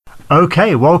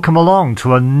Okay, welcome along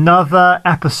to another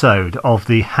episode of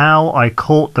the How I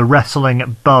Caught the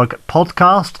Wrestling Bug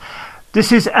podcast.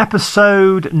 This is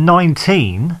episode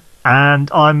 19,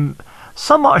 and I'm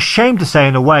somewhat ashamed to say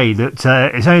in a way that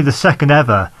it's only the second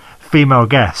ever female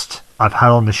guest I've had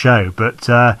on the show, but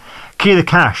Keila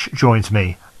Cash joins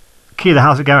me. Keila,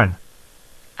 how's it going?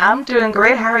 I'm doing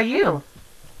great. How are you?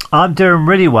 I'm doing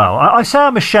really well. I say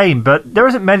I'm ashamed, but there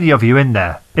isn't many of you in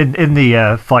there, in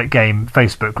the Fight Game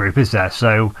Facebook group, is there?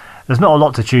 So there's not a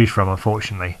lot to choose from,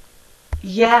 unfortunately.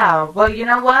 Yeah, well, you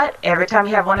know what? Every time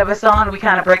you have one of us on, we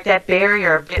kind of break that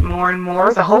barrier a bit more and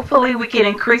more. So hopefully we can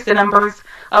increase the numbers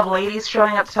of ladies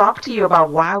showing up to talk to you about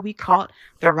why we caught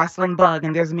the wrestling bug,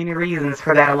 and there's many reasons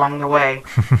for that along the way.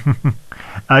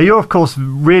 You're of course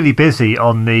really busy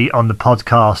on the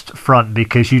podcast front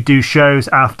because you do shows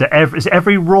after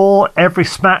every Raw, every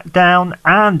SmackDown,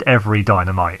 and every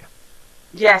Dynamite.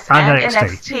 Yes, and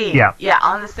NXT. Yeah,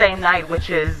 on the same night, which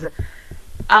is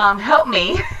help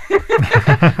me.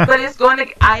 But it's going to.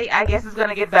 I guess it's going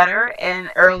to get better in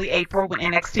early April when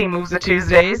NXT moves to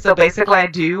Tuesdays. So basically, I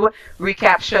do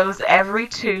recap shows every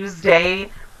Tuesday.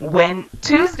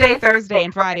 Tuesday, Thursday,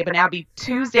 and Friday, but now it'll be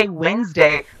Tuesday,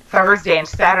 Wednesday, Thursday, and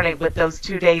Saturday, with those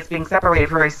 2 days being separated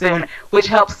very soon, which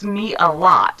helps me a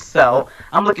lot. So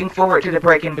I'm looking forward to the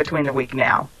break in between the week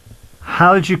now.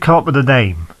 How did you come up with the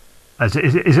name? Is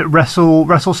it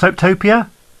WrestleSoapTopi?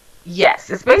 Yes,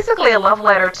 it's basically a love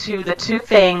letter to the two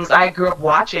things I grew up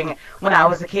watching when I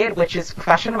was a kid, which is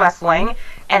professional wrestling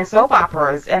and soap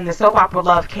operas. And the soap opera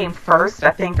love came first,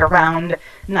 I think, around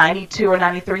 92 or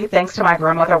 93, thanks to my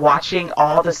grandmother watching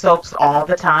all the soaps all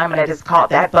the time, and I just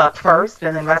caught that bug first.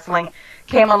 And then wrestling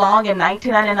came along in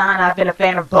 1999. I've been a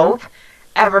fan of both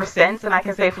ever since, and I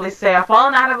can safely say I've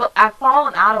fallen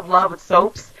out of love with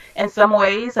soaps. In some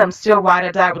ways, I'm still ride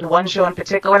or die with one show in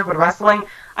particular, but wrestling,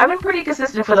 I've been pretty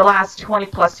consistent for the last 20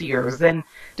 plus years, and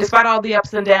despite all the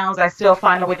ups and downs, I still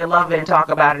find a way to love it and talk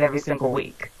about it every single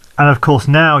week. And of course,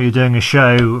 now you're doing a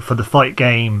show for the Fight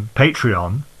Game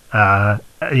Patreon.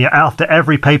 After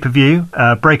every pay-per-view,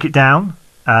 break it down.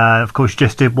 Of course, you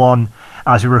just did one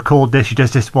as we record this. You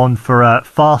just did one for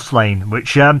Fastlane,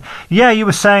 which, you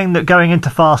were saying that going into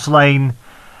Fastlane,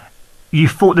 you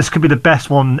thought this could be the best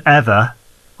one ever.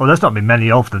 Well, there's not been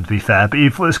many of them, to be fair, but you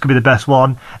thought this could be the best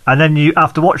one, and then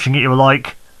after watching it, you were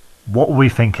like, what were we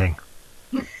thinking?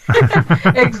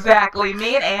 Exactly.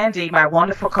 Me and Andy, my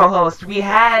wonderful co-host, we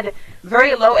had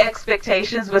very low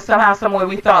expectations, but somehow, somewhere,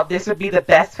 we thought this would be the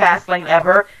best Fastlane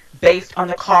ever, based on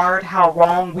the card, how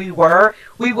wrong we were.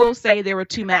 We will say there were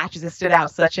two matches that stood out,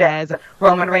 such as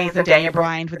Roman Reigns and Daniel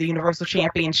Bryan for the Universal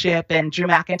Championship, and Drew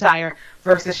McIntyre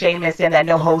versus Sheamus in that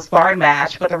no-holds-barred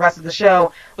match, but the rest of the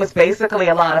show was basically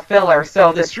a lot of filler.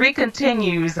 So the streak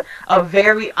continues of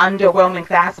very underwhelming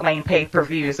Fastlane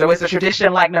pay-per-view. So it's a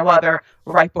tradition like no other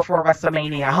right before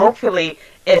WrestleMania. Hopefully,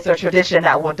 it's a tradition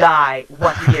that will die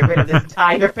once we get rid of this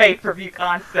entire pay-per-view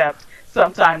concept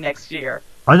sometime next year.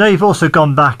 I know you've also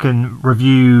gone back and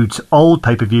reviewed old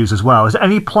pay-per-views as well. Is there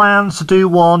any plans to do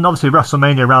one? Obviously,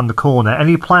 WrestleMania around the corner.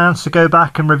 Any plans to go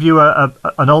back and review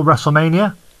an old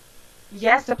WrestleMania?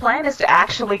 Yes, the plan is to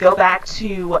actually go back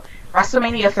to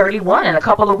WrestleMania 31 in a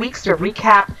couple of weeks to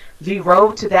recap the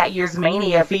road to that year's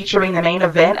Mania, featuring the main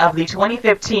event of the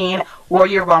 2015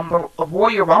 Royal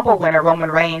Rumble winner Roman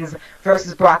Reigns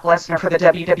versus Brock Lesnar for the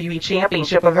WWE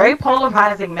Championship. A very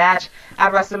polarizing match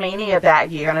at WrestleMania that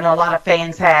year, and I know a lot of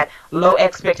fans had low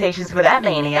expectations for that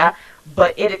Mania,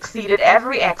 but it exceeded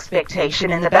every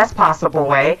expectation in the best possible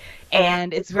way.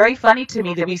 And it's very funny to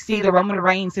me that we see the Roman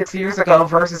Reigns 6 years ago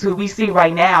versus who we see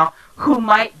right now, who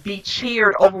might be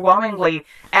cheered overwhelmingly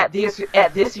at this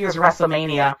year's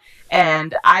WrestleMania.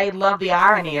 And I love the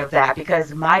irony of that,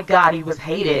 because my God, he was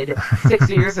hated 6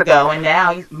 years ago, and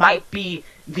now he might be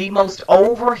the most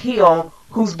over heel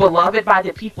who's beloved by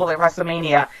the people at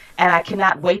WrestleMania. And I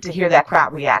cannot wait to hear that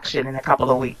crowd reaction in a couple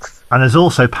of weeks. And there's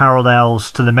also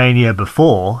parallels to the Mania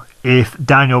before. If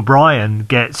Daniel Bryan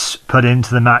gets put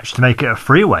into the match to make it a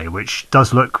three-way, which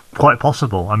does look quite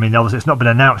possible. I mean, obviously it's not been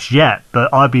announced yet,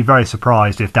 but I'd be very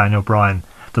surprised if Daniel Bryan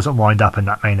doesn't wind up in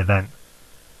that main event.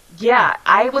 Yeah,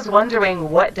 I was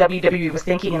wondering what WWE was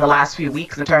thinking in the last few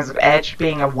weeks in terms of Edge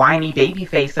being a whiny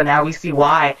babyface, and now we see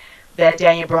why that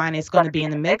Daniel Bryan is going to be in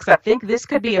the mix. I think this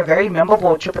could be a very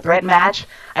memorable triple threat match.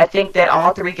 I think that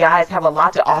all three guys have a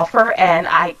lot to offer, and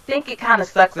I think it kind of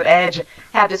sucks that Edge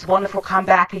had this wonderful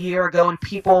comeback a year ago, and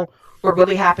people were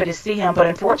really happy to see him. But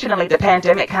unfortunately, the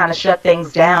pandemic kind of shut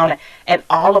things down, and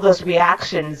all of those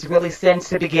reactions really since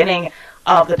the beginning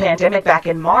of the pandemic back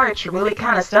in March really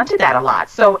kind of stunted that a lot.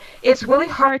 So it's really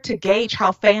hard to gauge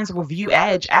how fans will view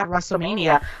Edge at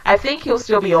WrestleMania. I think he'll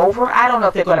still be over. I don't know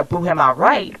if they're going to boo him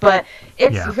outright, but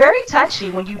it's very touchy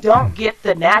when you don't get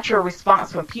the natural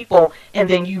response from people, and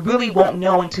then you really won't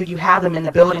know until you have them in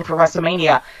the building for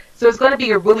WrestleMania. So it's going to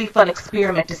be a really fun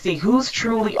experiment to see who's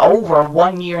truly over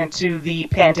 1 year into the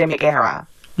pandemic era.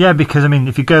 Yeah, because, I mean,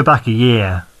 if you go back a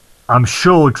year, I'm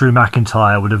sure Drew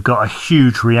McIntyre would have got a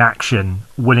huge reaction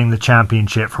winning the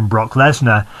championship from Brock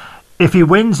Lesnar. If he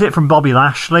wins it from Bobby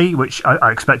Lashley, which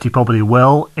I expect he probably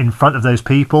will, in front of those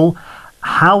people,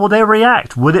 how will they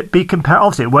react? Would it be comparable?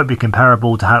 Obviously, it won't be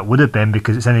comparable to how it would have been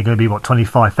because it's only going to be,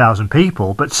 25,000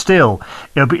 people. But still,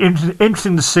 it'll be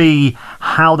interesting to see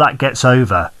how that gets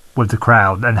over with the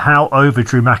crowd and how over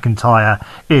Drew McIntyre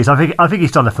is. I think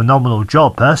he's done a phenomenal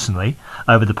job personally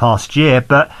over the past year,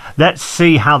 but let's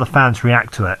see how the fans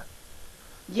react to it.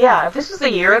 Yeah, if this was a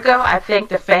year ago, I think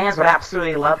the fans would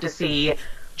absolutely love to see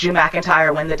Drew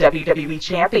McIntyre win the WWE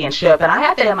Championship, and I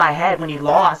had that in my head when he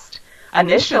lost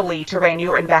initially to Randy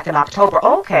Orton back in October.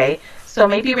 Okay, so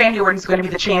maybe Randy Orton's going to be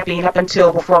the champion up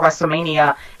until before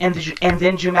WrestleMania, and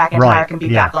then Drew McIntyre can be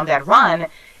back on that run.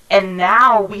 And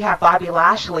now we have Bobby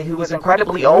Lashley, who was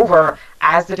incredibly over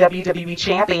as the WWE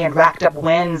champion, racked up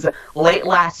wins late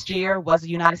last year, was the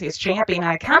United States champion.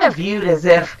 I kind of viewed as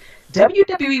if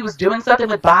WWE was doing something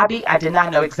with Bobby. I did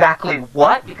not know exactly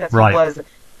what, because he was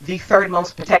the third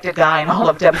most protected guy in all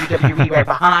of WWE, right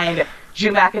behind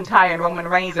Drew McIntyre and Roman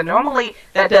Reigns. And normally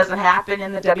that doesn't happen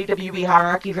in the WWE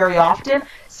hierarchy very often.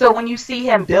 So when you see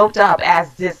him built up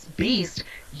as this beast,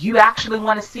 you actually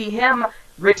want to see him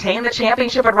retain the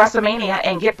championship at WrestleMania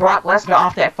and get Brock Lesnar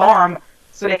off that farm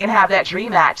so they can have that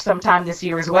dream match sometime this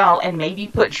year as well, and maybe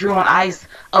put Drew on ice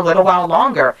a little while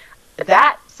longer.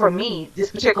 That, for me, this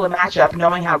particular matchup,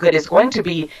 knowing how good it's going to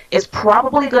be, is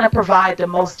probably going to provide the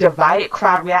most divided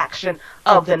crowd reaction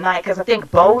of the night, because I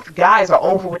think both guys are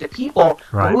over with the people.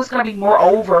 But who's going to be more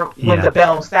over when the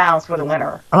bell sounds for the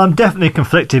winner? And I'm definitely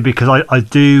conflicted because I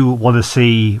do want to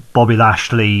see Bobby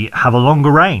Lashley have a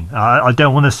longer reign. I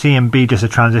don't want to see him be just a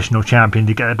transitional champion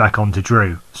to get it back onto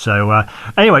Drew. So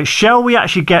anyway, shall we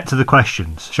actually get to the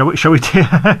questions? Shall we do?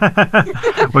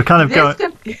 We're kind of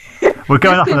going. We're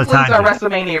going off on a tangent. Our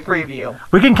WrestleMania preview.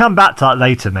 We can come back to that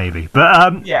later, maybe.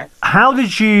 But how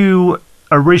did you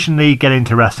originally get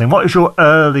into wrestling? What is your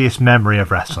earliest memory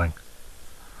of wrestling?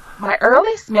 My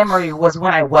earliest memory was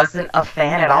when I wasn't a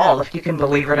fan at all, if you can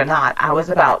believe it or not. I was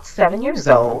about 7 years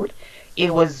old.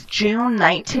 It was June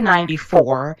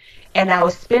 1994, and I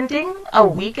was spending a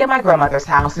week at my grandmother's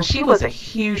house, and she was a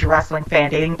huge wrestling fan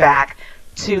dating back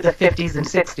to the 50s and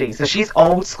 60s. So she's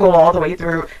old school all the way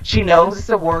through. She knows it's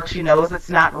a work. She knows it's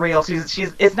not real.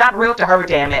 It's not real to her,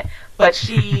 damn it. But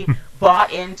she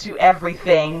bought into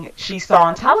everything she saw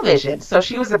on television. So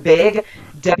she was a big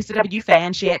WCW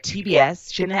fan. She had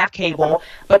TBS. She didn't have cable.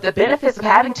 But the benefits of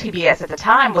having TBS at the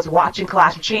time was watching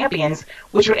Clash of Champions,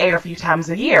 which would air a few times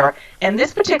a year. And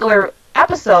this particular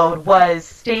episode was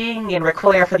Sting and Ric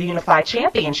Flair for the Unified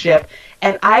Championship,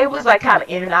 and I was like kind of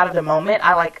in and out of the moment.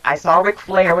 I saw Ric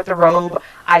Flair with the robe.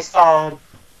 I saw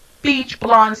Beach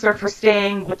Blonde Surfer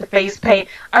Sting with the face paint.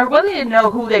 I really didn't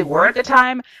know who they were at the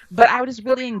time, but I was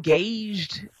really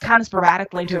engaged kind of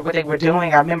sporadically into what they were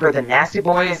doing. I remember the Nasty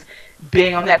Boys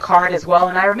being on that card as well,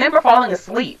 and I remember falling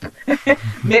asleep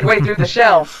midway through the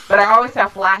show, but I always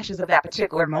have flashes of that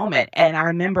particular moment. And I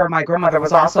remember my grandmother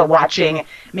was also watching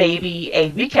maybe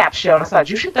a recap show, and I saw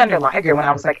Jushin Thunder Liger when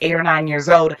I was like 8 or 9 years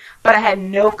old, but I had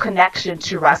no connection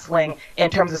to wrestling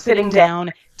in terms of sitting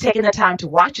down, taking the time to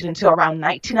watch it until around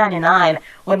 1999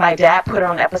 when my dad put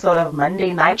on an episode of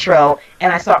Monday Nitro,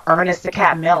 and I saw Ernest the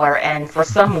Cat Miller, and for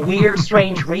some weird,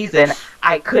 strange reason,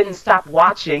 I couldn't stop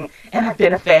watching, and I've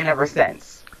been a fan ever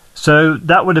since. So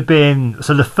that would have been,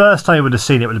 so the first time you would have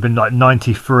seen it would have been like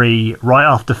 93, right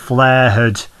after Flair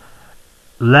had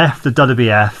left the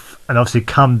WWF and obviously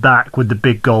come back with the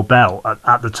big gold belt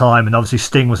at the time, and obviously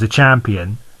Sting was the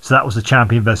champion, so that was the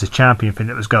champion versus champion thing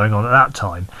that was going on at that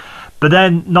time. But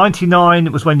then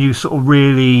 99 was when you sort of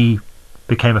really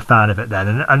became a fan of it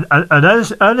then. And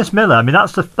Ernest Miller, I mean,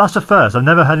 that's the first. I've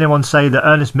never heard anyone say that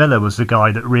Ernest Miller was the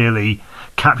guy that really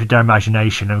captured their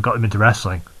imagination and got them into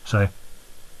wrestling. So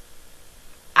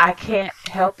I can't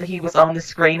help that he was on the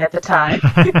screen at the time.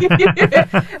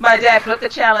 My dad flipped the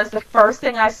channel. It's the first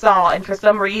thing I saw, and for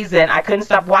some reason, I couldn't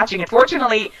stop watching.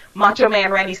 Unfortunately, Macho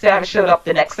Man Randy Savage showed up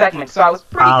the next segment, so I was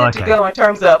pretty good to go in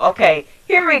terms of, okay,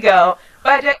 here we go.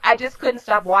 But I just couldn't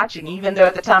stop watching, even though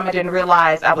at the time I didn't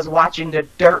realize I was watching the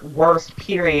dirt worst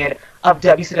period of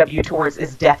WCW towards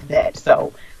its deathbed.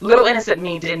 So little innocent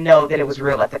me didn't know that it was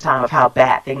real at the time of how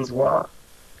bad things were.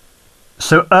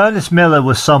 So Ernest Miller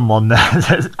was someone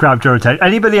that grabbed your attention.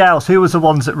 Anybody else? Who was the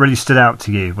ones that really stood out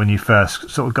to you when you first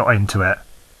sort of got into it?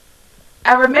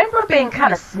 I remember being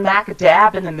kind of smack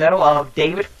dab in the middle of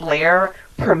David Flair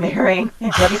premiering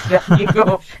in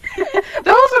WCW.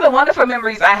 Those are the wonderful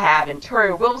memories I have. And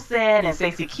Tori Wilson and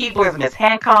Stacey Keebler and Miss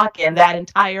Hancock and that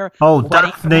entire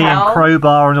Daphne and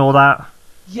Crowbar and all that.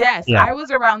 Yes, yeah. I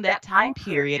was around that time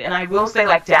period, and I will say,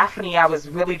 like Daphne, I was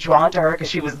really drawn to her because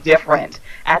she was different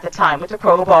at the time with the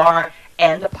crowbar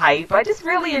and the pipe. I just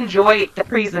really enjoyed the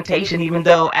presentation, even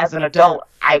though as an adult,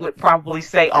 I would probably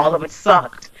say all of it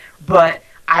sucked. But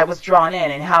I was drawn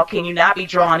in, and how can you not be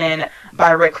drawn in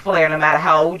by Ric Flair, no matter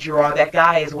how old you are? That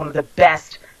guy is one of the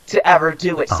best to ever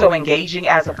do it. So engaging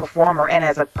as a performer and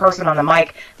as a person on the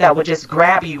mic that would just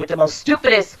grab you with the most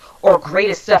stupidest or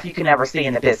greatest stuff you can ever see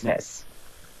in the business.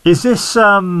 Is this sort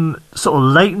of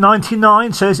late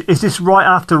 99? So is this right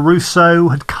after Russo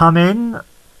had come in?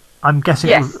 I'm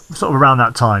guessing yes. It was sort of around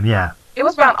that time, yeah. It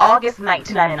was around August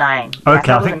 1999.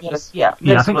 Okay, I think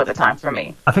middle school at the time for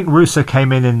me. I think Russo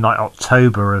came in like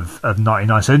October of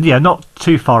 99, so yeah, not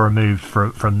too far removed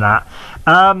from that.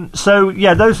 So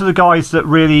yeah, those are the guys that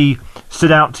really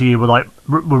stood out to you. Were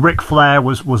Ric Flair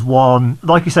was one.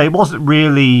 Like you say, it wasn't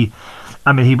really.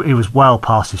 I mean, he was well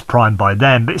past his prime by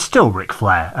then, but it's still Ric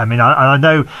Flair. I mean, I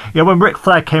know, when Ric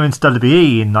Flair came into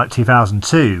WWE in like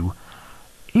 2002,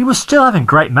 he was still having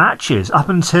great matches up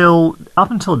until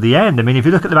the end. I mean, if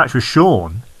you look at the match with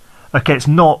Shawn, okay, it's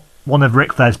not one of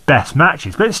Ric Flair's best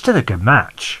matches, but it's still a good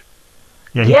match.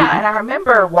 Yeah, and I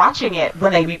remember watching it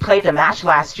when they replayed the match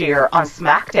last year on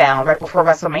SmackDown right before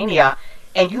WrestleMania,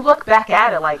 and you look back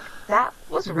at it like, that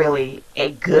was really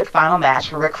a good final match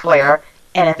for Ric Flair.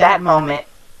 And at that moment,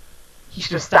 he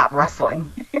should have stopped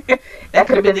wrestling. That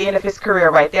could have been the end of his career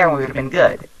right there, and we would have been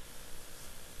good.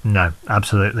 No,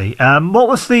 absolutely. What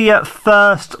was the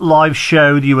first live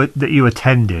show that you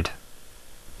attended?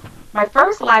 My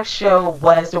first live show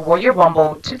was the Royal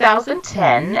Rumble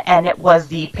 2010, and it was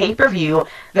the pay-per-view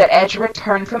that Edge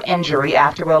returned from injury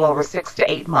after well over 6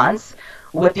 to 8 months.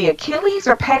 With the Achilles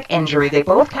or pec injury, they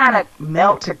both kind of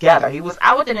melt together. He was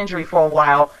out with an injury for a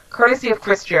while, courtesy of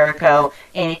Chris Jericho,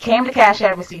 and he came to Cash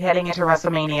Advocacy heading into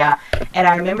WrestleMania. And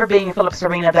I remember being in Phillips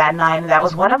Arena that night, and that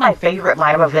was one of my favorite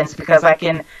live events because I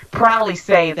can proudly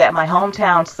say that my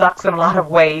hometown sucks in a lot of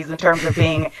ways in terms of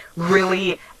being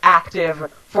really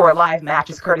active for live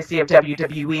matches courtesy of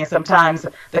WWE, and sometimes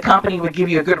the company would give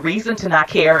you a good reason to not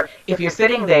care if you're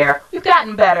sitting there. We've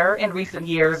gotten better in recent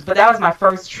years, but that was my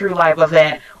first true live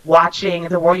event, watching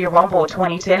the Royal Rumble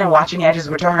 2010 and watching Edge's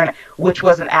return, which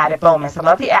was an added bonus. I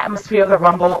love the atmosphere of the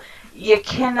Rumble. You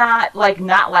cannot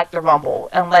not like the Rumble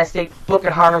unless they book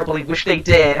it horribly, which they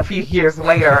did a few years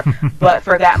later. But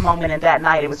for that moment and that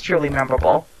night, it was truly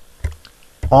memorable.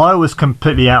 I was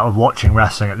completely out of watching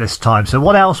wrestling at this time. So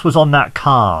what else was on that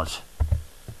card?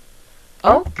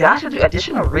 Oh, gosh, I'll do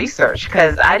additional research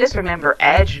because I just remember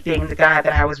Edge being the guy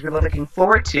that I was really looking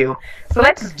forward to. So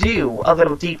let's do a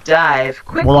little deep dive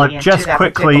quickly. Well, I've just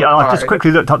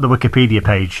quickly looked up the Wikipedia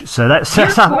page. So let's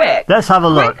have a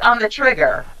look. Quick on the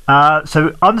trigger.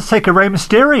 So Undertaker, Rey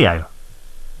Mysterio.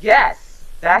 Yes.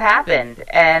 That happened,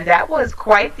 and that was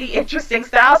quite the interesting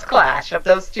styles clash of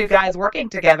those two guys working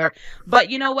together.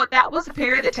 But you know what? That was a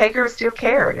period that Taker still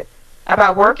cared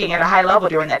about working at a high level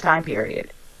during that time period.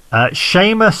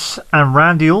 Sheamus and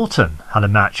Randy Orton had a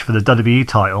match for the WWE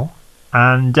title,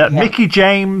 and Mickie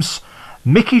James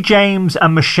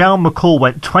and Michelle McCool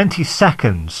went 20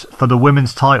 seconds for the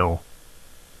women's title.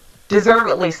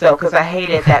 Deservedly so, because I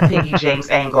hated that Mickie James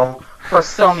angle for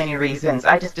so many reasons.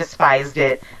 I just despised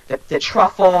it. The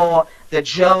truffle, the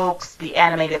jokes, the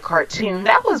animated cartoon.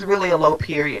 That was really a low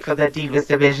period for the Divas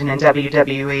division in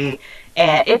WWE,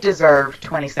 and it deserved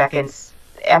 20 seconds.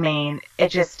 I mean, it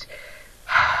just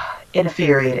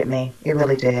infuriated me. It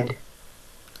really did.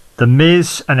 The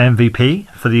Miz and MVP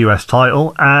for the US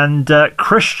title, and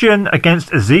Christian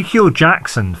against Ezekiel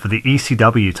Jackson for the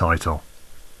ECW title.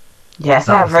 Yes,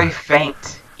 I have very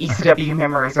faint ECW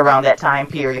memories around that time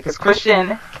period because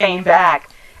Christian came back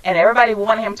and everybody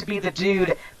wanted him to be the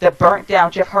dude that burnt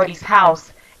down Jeff Hardy's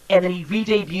house, and then he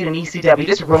re-debuted in ECW.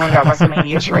 Just ruined our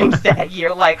WrestleMania dreams that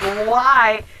year. Like,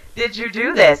 why did you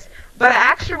do this? But I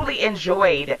actually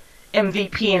enjoyed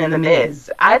MVP and The Miz.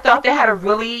 I thought they had a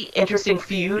really interesting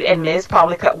feud, and Miz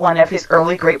probably cut one of his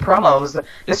early great promos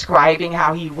describing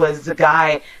how he was the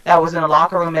guy that was in the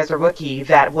locker room as a rookie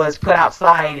that was put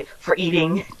outside for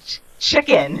eating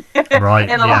chicken Right,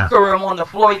 in the yeah. locker room on the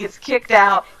floor. He gets kicked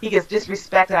out. He gets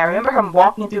disrespected. I remember him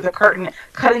walking through the curtain,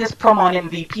 cutting this promo on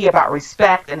MVP about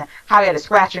respect and how he had to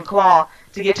scratch and claw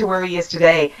to get to where he is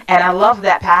today. And I love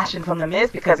that passion from The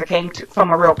Miz because it came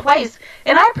from a real place.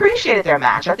 And I appreciated their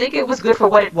match. I think it was good for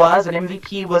what it was, and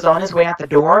MVP was on his way out the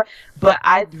door. But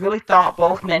I really thought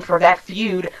both men for that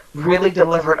feud really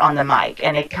delivered on the mic.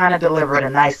 And it kind of delivered a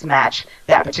nice match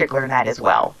that particular night as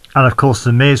well. And of course,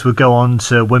 The Miz would go on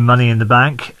to win Money in the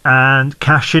Bank and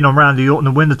cash in on Randy Orton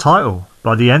and win the title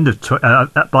by the end of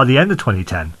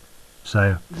 2010.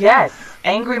 So yes,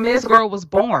 Angry Miz Girl was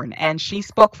born, and she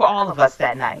spoke for all of us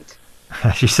that night.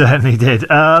 she certainly did.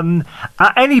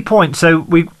 At any point,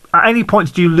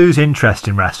 did you lose interest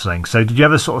in wrestling? So did you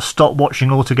ever sort of stop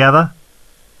watching altogether?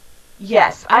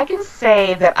 Yes, I can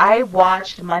say that I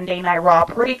watched Monday Night Raw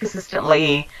pretty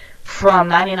consistently from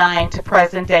 99 to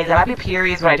present day. There might be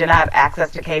periods when I did not have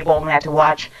access to cable and I had to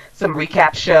watch some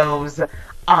recap shows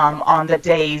on the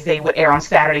days they would air on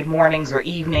Saturday mornings or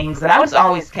evenings, and I would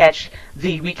always catch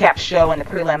the recap show and the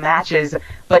prelim matches.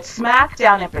 But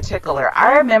SmackDown in particular,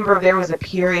 I remember there was a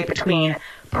period between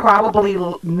probably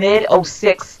mid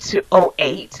 06 to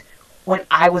 08 when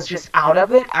I was just out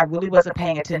of it. I really wasn't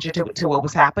paying attention to what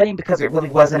was happening because it really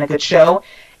wasn't a good show.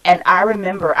 And I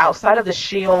remember outside of the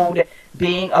Shield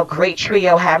being a great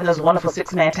trio, having those wonderful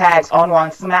six-man tags on Raw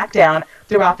and SmackDown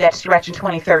throughout that stretch in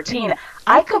 2013,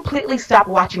 I completely stopped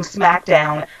watching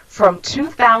SmackDown from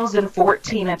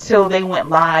 2014 until they went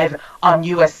live on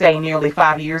USA nearly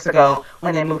 5 years ago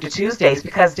when they moved to Tuesdays,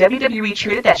 because WWE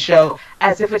treated that show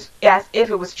as if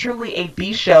it was truly a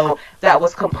B show that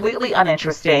was completely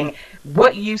uninteresting.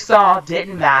 What you saw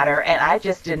didn't matter, and I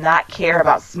just did not care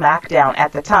about SmackDown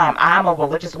at the time. I'm a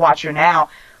religious watcher now,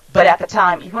 but at the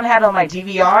time, even when I had it on my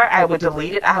DVR, I would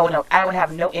delete it. I would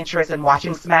have no interest in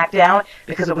watching SmackDown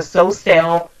because it was so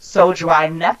stale, so dry.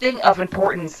 Nothing of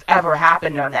importance ever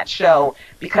happened on that show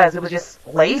because it was just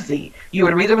lazy. You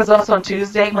would read the results on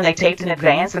Tuesday when they taped in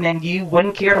advance, and then you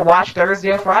wouldn't care to watch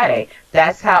Thursday or Friday.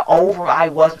 That's how over I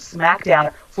was with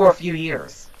SmackDown for a few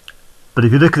years. But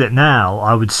if you look at it now,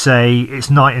 I would say it's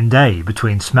night and day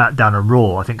between SmackDown and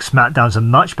Raw. I think SmackDown's a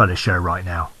much better show right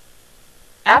now.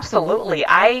 Absolutely.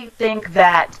 I think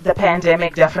that the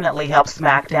pandemic definitely helped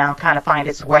SmackDown kind of find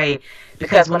its way,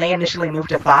 because when they initially moved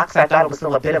to Fox, I thought it was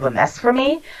still a bit of a mess for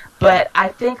me. But I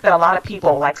think that a lot of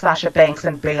people like Sasha Banks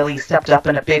and Bayley stepped up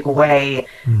in a big way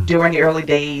during the early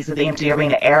days of the empty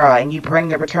arena era, and you bring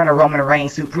the return of Roman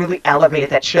Reigns, who really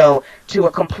elevated that show to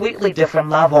a completely different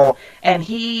level, and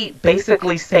he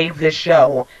basically saved this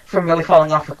show from really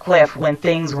falling off a cliff when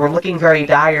things were looking very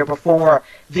dire before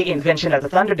the invention of the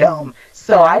Thunderdome.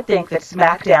 So I think that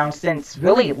SmackDown, since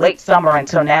really late summer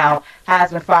until now, has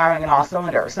been firing on all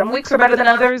cylinders. Some weeks are better than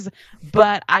others,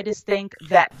 but I just think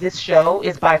that this show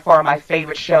is by far my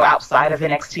favorite show outside of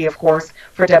NXT, of course,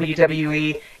 for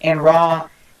WWE. And Raw,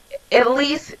 at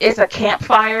least it's a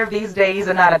campfire these days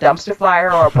and not a dumpster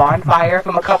fire or a bonfire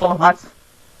from a couple of months.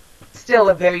 Still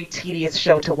a very tedious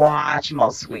show to watch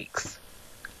most weeks.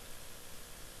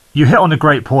 You hit on a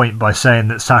great point by saying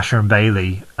that Sasha and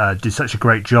Bayley did such a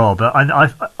great job.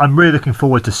 I'm really looking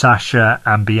forward to Sasha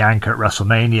and Bianca at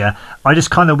WrestleMania. I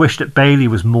just kind of wish that Bayley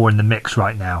was more in the mix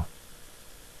right now.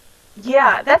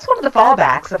 Yeah, that's one of the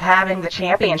fallbacks of having the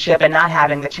championship and not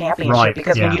having the championship, Right,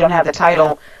 because yeah. when you don't have the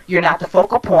title, you're not the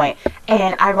focal point.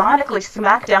 And ironically,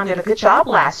 SmackDown did a good job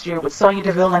last year with Sonya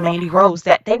Deville and Mandy Rose,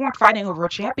 that they weren't fighting over a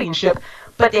championship,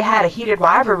 but they had a heated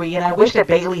rivalry, and I wish that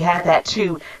Bayley had that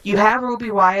too. You have Ruby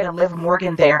Riott and Liv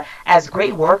Morgan there as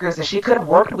great workers that she could have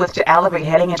worked with to elevate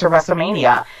heading into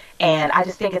WrestleMania. And I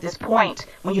just think at this point,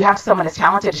 when you have someone as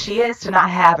talented as she is, to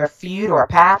not have a feud or a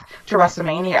path to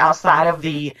WrestleMania outside of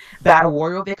the Battle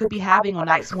Royal they could be having on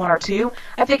nights 1 or 2,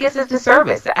 I think it's a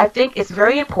disservice. I think it's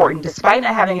very important, despite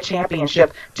not having a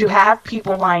championship, to have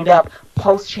people lined up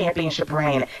post-championship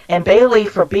reign. And Bayley,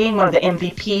 for being one of the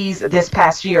MVPs this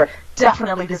past year,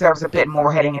 definitely deserves a bit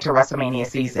more heading into WrestleMania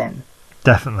season.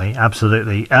 Definitely,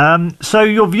 absolutely. So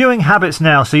your viewing habits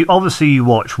now, so obviously you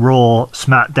watch Raw,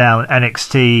 SmackDown,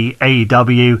 NXT,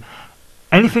 AEW.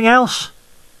 Anything else?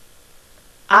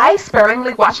 I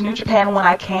sparingly watch New Japan when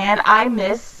I can. I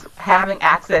miss having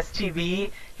Access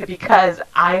TV because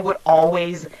I would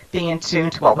always be in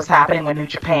tune to what was happening with New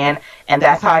Japan, and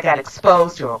that's how I got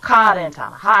exposed to Okada and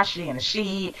Tanahashi and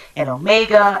Ishii and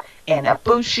Omega and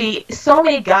Ibushi. So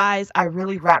many guys I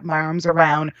really wrapped my arms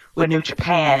around with New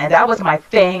Japan, and that was my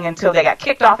thing until they got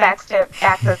kicked off Access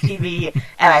TV,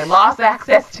 and I lost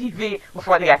Access TV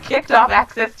before they got kicked off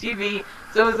Access TV.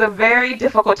 So it was a very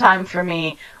difficult time for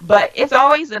me, but it's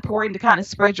always important to kind of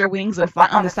spread your wings and find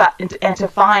on the side and to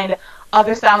find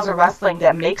other styles of wrestling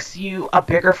that makes you a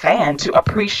bigger fan, to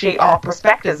appreciate all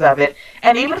perspectives of it.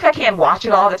 And even if I can't watch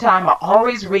it all the time, I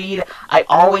always read, I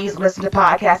always listen to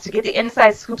podcasts to get the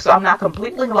inside scoop, so I'm not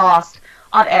completely lost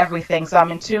on everything. So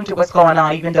I'm in tune to what's going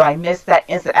on, even though I miss that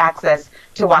instant access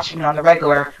to watching it on the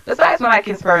regular, besides when I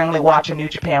can sparingly watch a New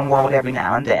Japan World every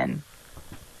now and then.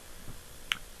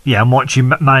 Yeah, and once you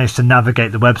manage to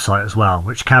navigate the website as well,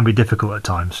 which can be difficult at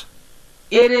times.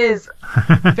 It is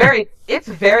it's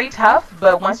very tough,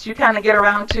 but once you kind of get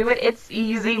around to it, it's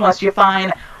easy once you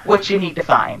find what you need to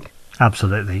find.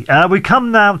 Absolutely. We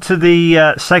come now to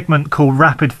the segment called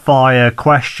Rapid Fire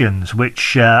Questions,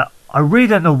 which I really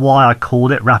don't know why I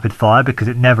called it Rapid Fire, because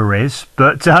it never is.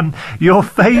 But your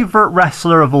favourite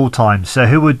wrestler of all time. So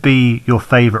who would be your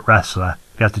favourite wrestler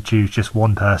if you had to choose just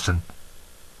one person?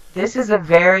 This is a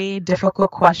very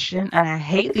difficult question, and I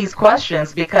hate these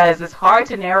questions because it's hard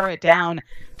to narrow it down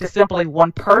to simply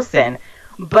one person.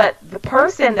 But the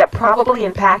person that probably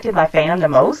impacted my fandom the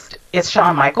most is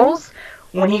Shawn Michaels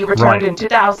when he returned in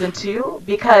 2002,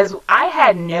 because I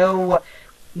had no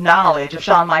knowledge of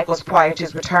Shawn Michaels prior to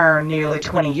his return nearly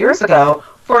 20 years ago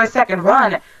for a second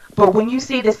run. But when you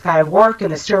see this guy work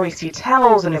and the stories he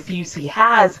tells and the feuds he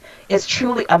has, it's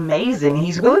truly amazing.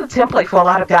 He's really the template for a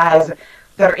lot of guys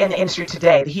that are in the industry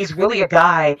today. He's really a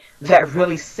guy that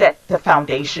really set the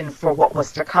foundation for what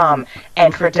was to come,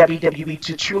 and for WWE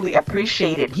to truly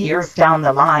appreciate it years down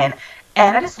the line.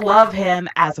 And I just love him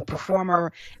as a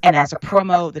performer and as a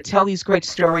promo to tell these great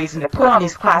stories and to put on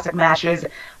these classic matches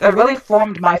that really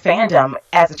formed my fandom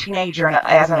as a teenager and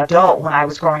as an adult when I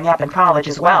was growing up in college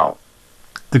as well.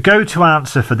 The go-to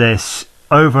answer for this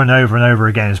over and over and over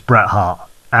again is Bret Hart.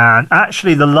 And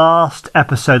actually, the last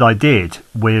episode I did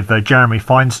with Jeremy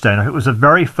Feinstein, I think it was the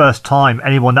very first time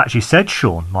anyone actually said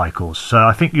Shawn Michaels. So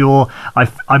I think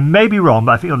I may be wrong,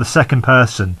 but I think you're the second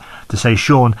person to say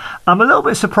Shawn. I'm a little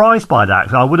bit surprised by that,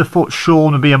 because I would have thought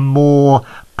Shawn would be a more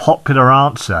popular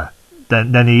answer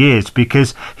than he is,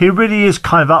 because he really is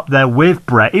kind of up there with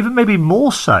Bret, even maybe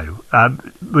more so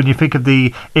when you think of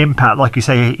the impact, like you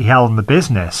say, he had on the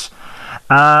business.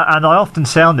 And I often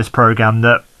say on this program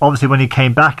that obviously when he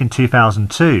came back in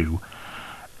 2002,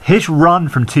 his run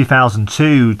from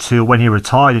 2002 to when he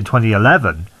retired in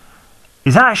 2011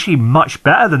 is actually much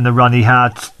better than the run he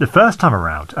had the first time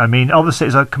around. I mean, obviously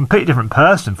it's a completely different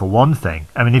person for one thing.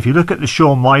 I mean, if you look at the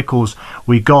Shawn Michaels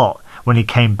we got when he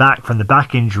came back from the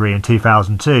back injury in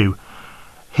 2002,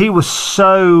 he was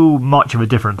so much of a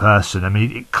different person. I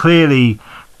mean, clearly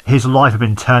his life had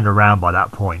been turned around by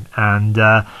that point. And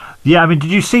yeah, I mean, did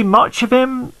you see much of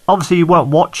him? Obviously, you weren't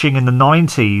watching in the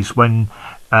 90s when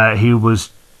he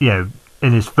was, in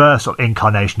his first sort of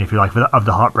incarnation, if you like, of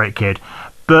the Heartbreak Kid.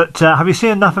 But have you seen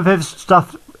enough of his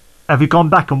stuff? Have you gone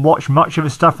back and watched much of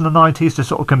his stuff from the 90s to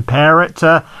sort of compare it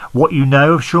to what you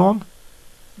know of Shawn?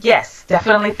 Yes,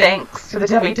 definitely thanks to the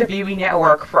WWE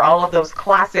Network for all of those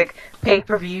classic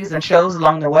pay-per-views and shows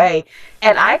along the way.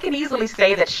 And I can easily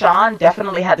say that Shawn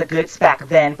definitely had the goods back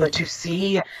then, but to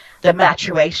see the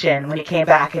maturation when he came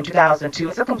back in 2002,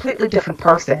 it's a completely different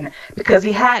person, because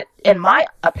he had, in my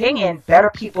opinion, better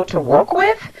people to work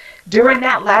with during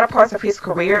that latter parts of his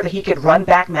career, that he could run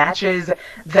back matches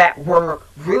that were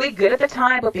really good at the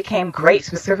time but became great,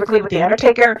 specifically with The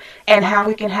Undertaker, and how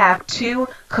we can have two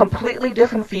completely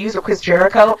different feuds with Chris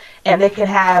Jericho, and they can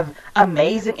have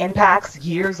amazing impacts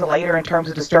years later in terms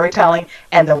of the storytelling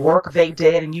and the work they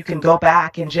did, and you can go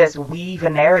back and just weave a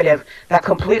narrative that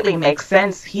completely makes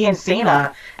sense. He and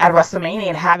Cena at WrestleMania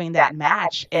and having that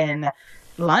match in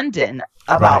London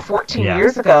about 14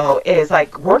 years ago is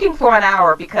like working for an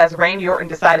hour because Randy Orton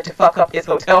decided to fuck up his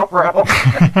hotel room,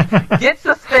 get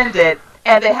suspended,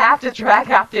 and they have to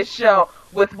drag out this show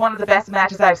with one of the best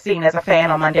matches I've seen as a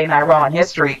fan on Monday Night Raw in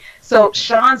history. So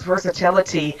Shawn's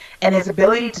versatility and his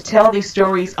ability to tell these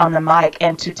stories on the mic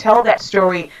and to tell that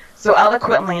story so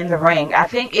eloquently in the ring, I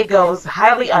think it goes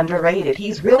highly underrated.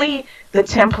 He's really the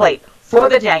template for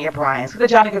the Daniel Bryans, for the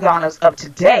Johnny Garganos of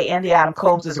today, and the Adam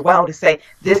Coles as well, to say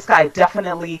this guy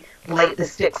definitely laid the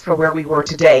sticks for where we were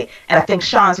today. And I think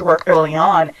Shawn's work early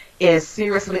on is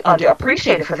seriously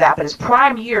underappreciated for that, but his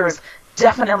prime years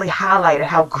definitely highlighted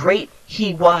how great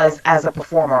he was as a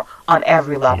performer on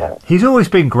every level. Yeah. He's always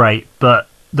been great, but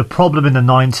the problem in the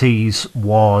 90s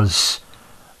was,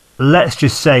 let's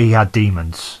just say he had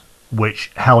demons,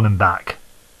 which held him back.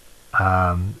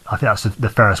 I think that's the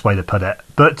fairest way to put it.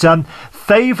 But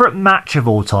favourite match of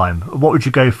all time, what would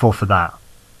you go for that?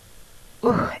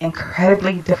 Ooh,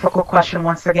 incredibly difficult question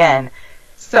once again.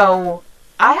 So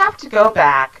I have to go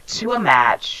back to a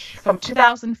match from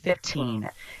 2015,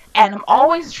 and I'm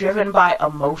always driven by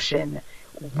emotion.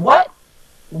 What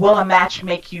will a match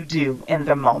make you do in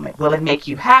the moment? Will it make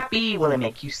you happy? Will it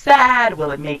make you sad?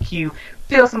 Will it make you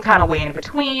feel some kind of way in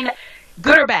between?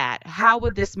 Good or bad, how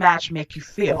would this match make you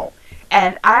feel?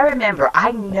 And I remember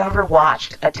I never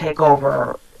watched a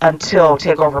TakeOver until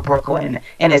TakeOver Brooklyn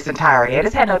in its entirety. I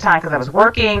just had no time because I was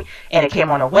working, and it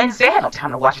came on a Wednesday. I had no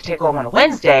time to watch a TakeOver on a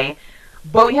Wednesday.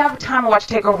 But when you have time to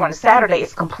watch a TakeOver on a Saturday,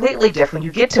 it's completely different.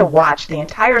 You get to watch the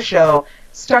entire show,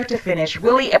 start to finish,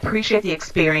 really appreciate the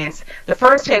experience. The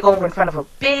first TakeOver in front of a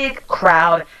big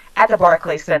crowd at the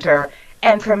Barclays Center.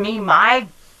 And for me, my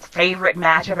favorite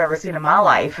match I've ever seen in my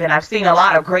life, and I've seen a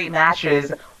lot of great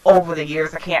matches over the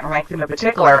years. I can't rank them in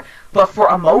particular, but for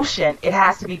emotion, it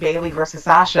has to be Bayley versus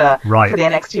Sasha for the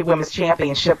NXT Women's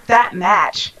Championship. That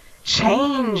match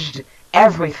changed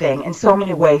everything in so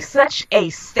many ways. Such a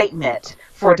statement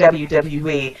for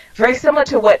WWE. Very similar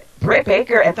to what Britt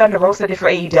Baker and Thunder Rosa did for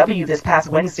AEW this past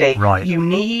Wednesday. You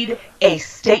need a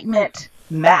statement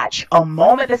match, a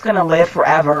moment that's going to live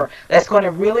forever, that's going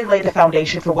to really lay the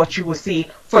foundation for what you will see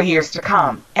for years to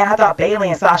come. And I thought Bayley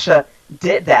and Sasha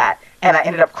did that, and I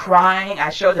ended up crying. I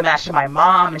showed the match to my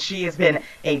mom, and she has been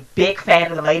a big fan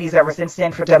of the ladies ever since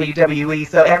then for WWE.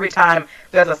 So every time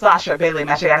there's a Sasha Bayley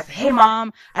match, I gotta say, hey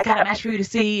mom, I got a match for you to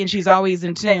see, and she's always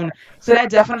in tune. So that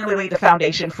definitely laid the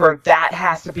foundation for that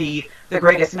has to be the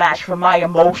greatest match for my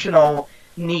emotional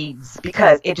needs,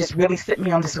 because it just really set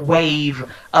me on this wave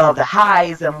of the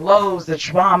highs and lows, the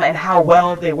drama, and how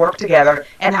well they work together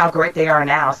and how great they are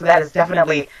now. So that is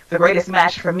definitely the greatest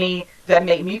match for me that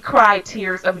made me cry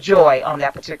tears of joy on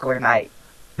that particular night.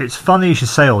 It's funny you should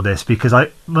say all this, because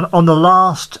on the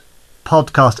last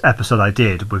podcast episode I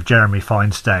did with Jeremy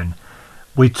Finestone,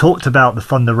 we talked about the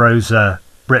Thunder Rosa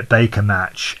Britt Baker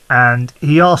match, and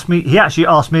he actually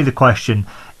asked me the question,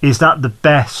 is that the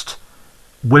best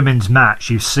women's match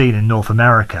you've seen in North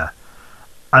America?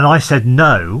 And I said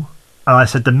no, and I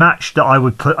said the match that I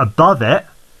would put above it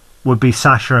would be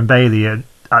Sasha and Bayley at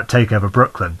TakeOver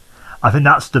Brooklyn. I think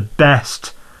that's the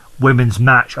best women's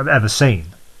match I've ever seen.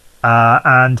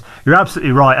 And you're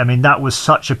absolutely right. I mean, that was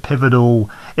such a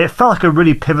it felt like a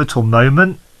really pivotal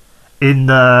moment in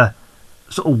the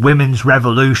sort of women's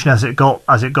revolution as it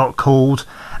got called.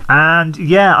 And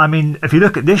yeah, I mean, if you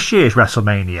look at this year's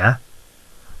WrestleMania,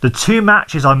 the two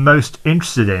matches I'm most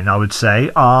interested in, I would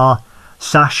say, are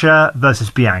Sasha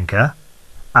versus Bianca,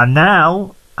 and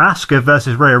now Asuka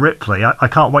versus Rhea Ripley. I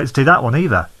can't wait to see that one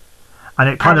either. And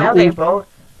it kind of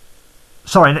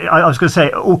sorry, I was going to say,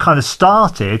 it all kind of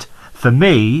started for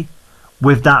me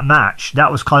with that match.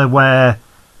 That was kind of where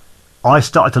I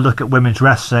started to look at women's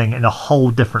wrestling in a whole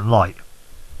different light.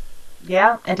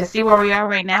 Yeah, and to see where we are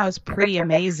right now is pretty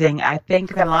amazing. I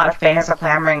think that a lot of fans are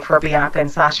clamoring for Bianca and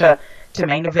Sasha to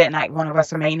main event night one of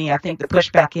WrestleMania. I think the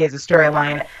pushback is the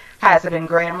storyline hasn't been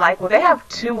great. I'm like, well, they have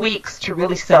 2 weeks to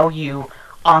really sell you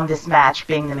on this match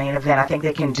being the main event. I think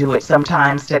they can do it.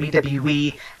 Sometimes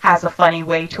WWE has a funny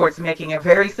way towards making a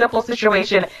very simple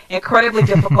situation incredibly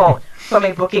difficult from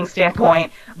a booking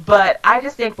standpoint. But I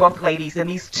just think both ladies in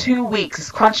these 2 weeks, it's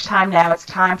crunch time now, it's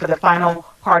time for the final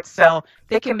hard sell.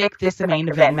 They can make this a main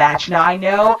event match. Now, I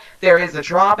know there is a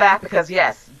drawback because,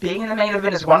 yes, being in the main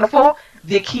event is wonderful.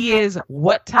 The key is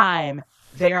what time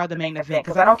they are the main event,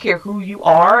 because I don't care who you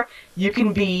are. You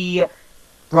can be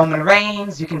Roman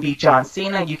Reigns, you can be John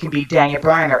Cena, you can be Daniel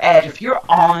Bryan or Edge. If you're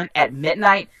on at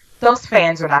midnight, those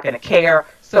fans are not going to care.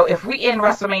 So if we end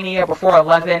WrestleMania before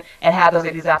 11 and have those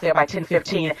ladies out there by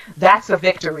 10:15, that's a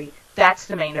victory. That's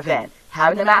the main event.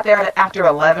 Having them out there after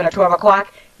 11 or 12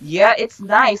 o'clock, yeah, it's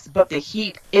nice, but the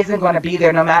heat isn't going to be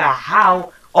there no matter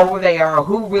how over they are or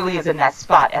who really is in that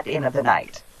spot at the end of the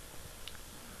night.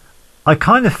 I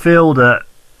kind of feel that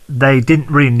they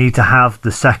didn't really need to have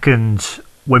the second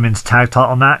women's tag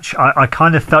title match. I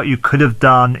kind of felt you could have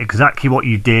done exactly what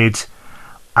you did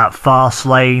at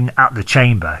Fastlane at the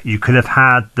Chamber. You could have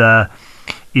had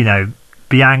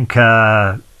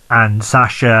Bianca and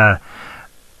Sasha,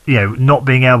 not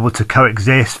being able to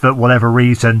coexist for whatever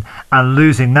reason and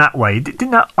losing that way.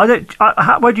 Didn't that?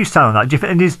 Where do you stand on that? Do you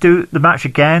think they need to do the match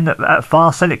again at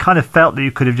Fastlane? It kind of felt that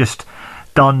you could have just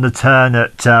done the turn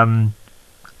at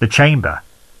the Chamber.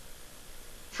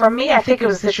 For me, I think it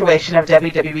was a situation of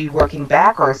WWE working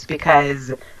backwards,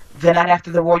 because the night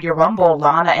after the Royal Rumble,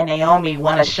 Lana and Naomi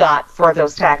won a shot for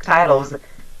those tag titles.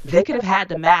 They could have had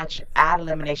the match at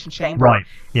Elimination Chamber. Right,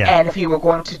 yeah. And if you were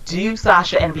going to do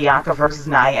Sasha and Bianca versus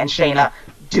Nia and Shayna,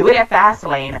 do it at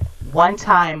Fastlane, one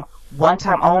time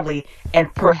only, and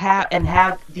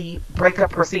have the breakup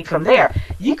proceed from there.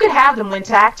 You could have them win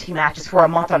tag team matches for a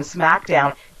month on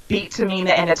SmackDown, beat Tamina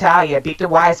and Natalya, beat the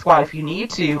Wyatt Squad if you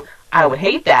need to. I would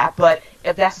hate that, but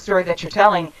if that's the story that you're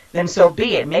telling, then so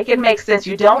be it. Make it make sense.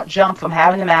 You don't jump from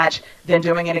having the match, then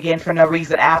doing it again for no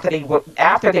reason after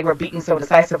they were beaten so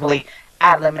decisively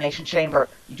at Elimination Chamber.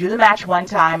 You do the match one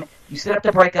time, you set up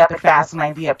the breakup at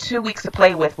Fastlane, you have 2 weeks to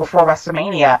play with before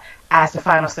WrestleMania as the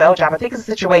final sell job. I think it's a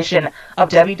situation of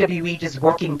WWE just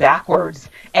working backwards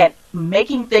and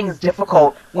making things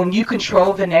difficult when you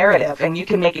control the narrative, and you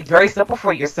can make it very simple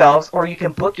for yourselves, or you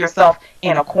can book yourself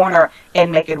in a corner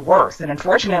and make it worse. And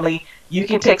unfortunately, you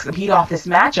can take some heat off this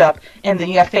matchup, and then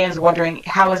you have fans wondering,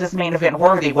 how is this main event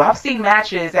worthy? Well, I've seen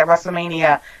matches at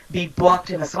WrestleMania be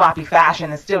booked in a sloppy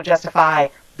fashion and still justify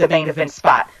the main event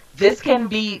spot. This can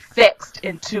be fixed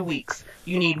in 2 weeks.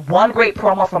 You need one great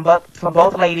promo from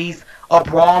both ladies, a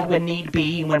brawl when need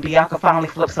be, when Bianca finally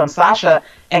flips on Sasha,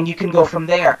 and you can go from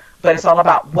there. But it's all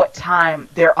about what time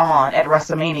they're on at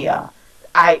WrestleMania.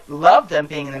 I love them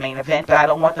being in the main event, but I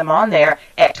don't want them on there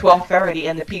at 12:30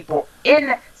 and the people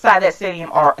inside that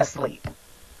stadium are asleep.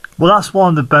 Well, that's one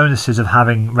of the bonuses of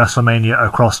having WrestleMania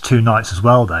across 2 nights as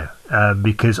well, though,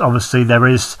 because obviously there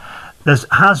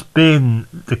has been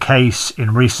the case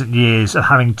in recent years of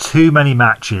having too many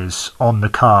matches on the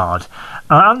card.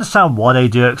 And I understand why they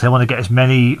do it, because they want to get as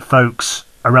many folks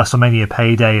a WrestleMania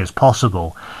payday as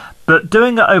possible. But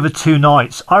doing it over 2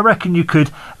 nights, I reckon you could...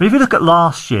 I mean, if you look at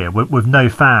last year with no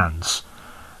fans,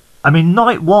 I mean,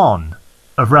 night 1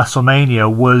 of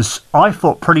WrestleMania was, I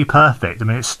thought, pretty perfect. I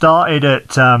mean, it started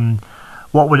at...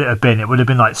 what would it have been? It would have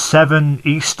been like 7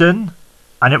 Eastern,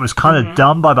 and it was kind of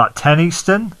done by about 10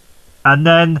 Eastern. And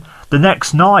then the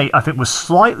next night, I think, was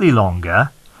slightly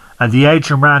longer. And the Edge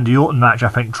and Randy Orton match, I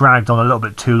think, dragged on a little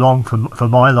bit too long for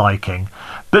my liking.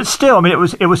 But still, I mean,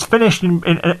 it was finished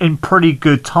in pretty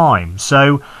good time.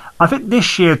 So I think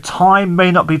this year time may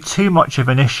not be too much of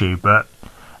an issue. But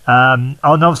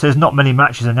obviously there's not many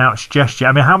matches announced just yet.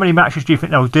 I mean, how many matches do you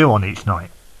think they'll do on each night?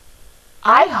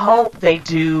 I hope they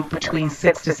do between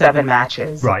 6 to 7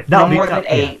 matches. Right. No more than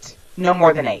 8. No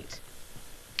more than 8.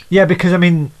 Yeah, because, I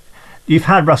mean... You've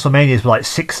had WrestleManias with like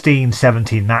 16,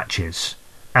 17 matches,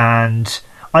 and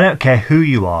I don't care who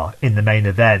you are in the main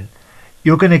event,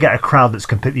 you're going to get a crowd that's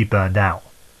completely burned out.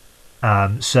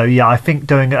 So yeah, I think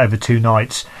doing it over 2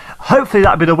 nights, hopefully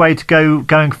that'll be the way to go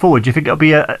going forward. Do you think it'll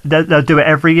be they'll do it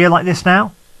every year like this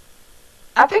now?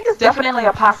 I think it's definitely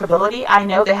a possibility. I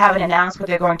know they haven't announced what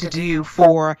they're going to do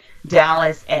for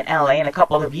Dallas and LA in a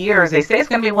couple of years. They say it's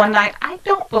going to be one night. I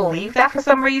don't believe that for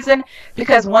some reason,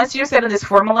 because once you're set in this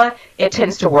formula, it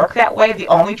tends to work that way. The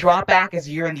only drawback is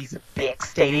you're in these big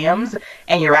stadiums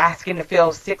and you're asking to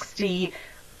fill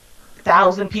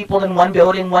 60,000 people in one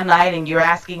building one night, and you're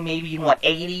asking maybe you want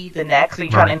 80 the next, so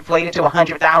you're trying to inflate it to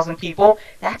 100,000 people.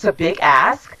 That's a big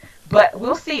ask. But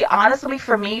we'll see. Honestly,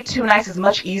 for me, 2 nights is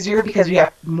much easier because you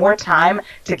have more time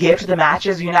to give to the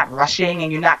matches. You're not rushing,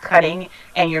 and you're not cutting,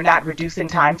 and you're not reducing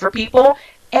time for people.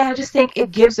 And I just think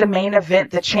it gives the main event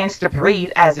the chance to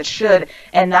breathe as it should,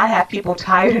 and not have people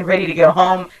tired and ready to go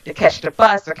home to catch the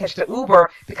bus or catch the Uber,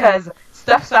 because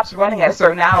stuff stops running at a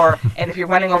certain hour, and if you're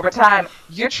running over time,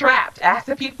 you're trapped. Ask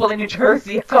the people in New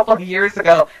Jersey a couple of years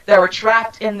ago that were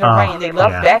trapped in the rain. They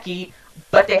loved Becky,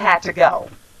 but they had to go.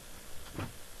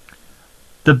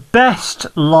 The best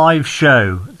live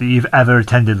show that you've ever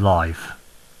attended live?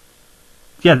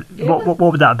 Yeah, what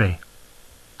would that be?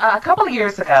 A couple of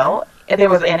years ago, there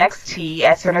was NXT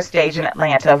at Center Stage in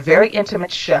Atlanta, a very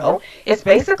intimate show. It's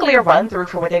basically a run-through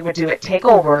for what they would do at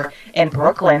TakeOver in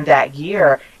Brooklyn that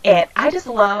year. And I just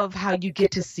love how you get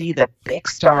to see the big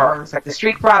stars, like the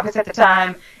Street Profits at the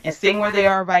time, and seeing where they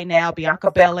are right now.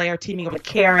 Bianca Belair teaming up with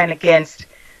Karen against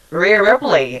Rhea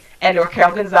Ripley and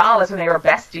Raquel Gonzalez when they were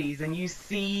besties, and you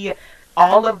see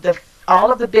all of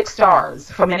the big stars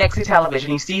from NXT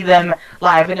television. You see them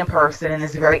live and in person in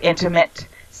this very intimate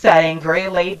setting, very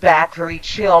laid back, very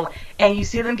chill, and you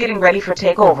see them getting ready for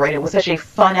TakeOver. And it was such a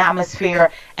fun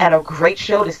atmosphere and a great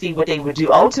show to see what they would do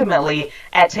ultimately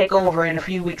at TakeOver in a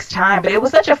few weeks' time. But it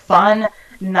was such a fun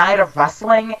night of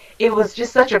wrestling. It was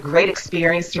just such a great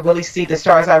experience to really see the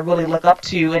stars I really look up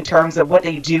to in terms of what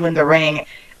they do in the ring,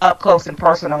 up close and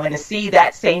personal, and to see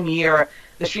that same year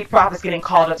the Street Profits getting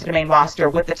called up to the main roster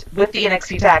with the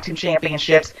NXT Tag Team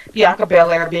Championships, Bianca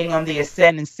Belair being on the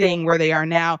ascent and seeing where they are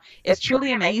now, it's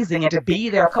truly amazing. And to be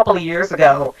there a couple of years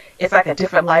ago, it's like a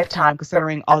different lifetime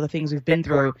considering all the things we've been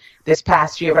through this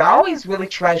past year. But I always really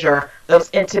treasure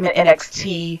those intimate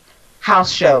NXT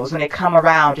house shows when they come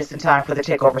around just in time for the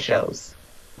TakeOver shows.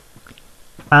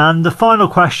 And the final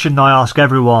question I ask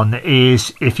everyone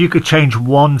is, if you could change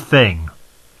one thing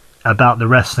about the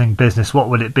wrestling business, what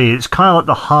would it be? It's kind of like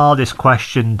the hardest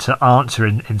question to answer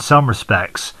in some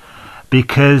respects,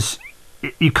 because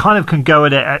you kind of can go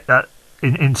at it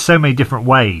in so many different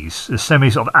ways. There's so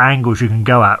many sort of angles you can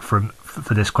go at for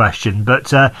this question.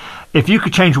 But if you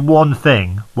could change one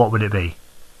thing, what would it be?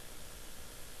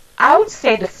 I would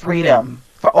say the freedom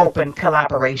for open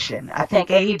collaboration. I think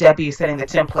AEW is setting the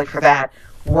template for that,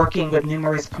 working with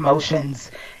numerous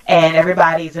promotions, and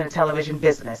everybody's in a television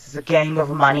business. It's a game of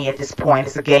money at this point.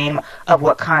 It's a game of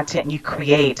what content you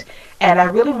create. And I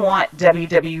really want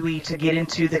WWE to get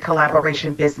into the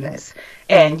collaboration business.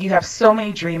 And you have so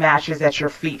many dream matches at your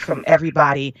feet from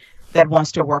everybody that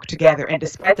wants to work together. And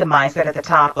despite the mindset at the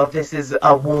top of this is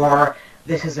a war,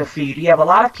 this is a feud, you have a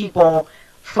lot of people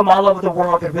from all over the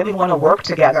world that really want to work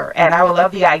together. And I would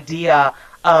love the idea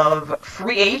of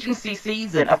free agency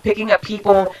season, of picking up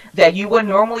people that you would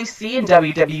normally see in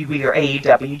WWE or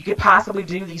AEW. You could possibly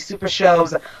do these super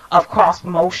shows of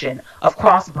cross-promotion, of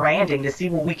cross-branding to see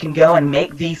where we can go and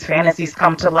make these fantasies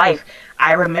come to life.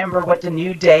 I remember what the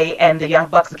New Day and the Young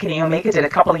Bucks of Kenny Omega did a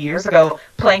couple of years ago,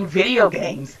 playing video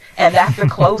games, and that's the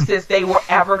closest they will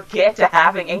ever get to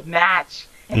having a match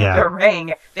in the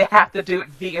ring. They have to do it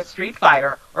via Street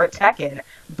Fighter or Tekken.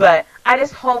 But I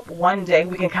just hope one day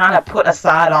we can kind of put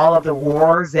aside all of the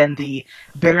wars and the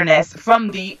bitterness from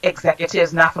the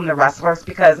executives, not from the wrestlers,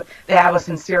 because they have a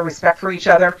sincere respect for each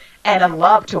other and a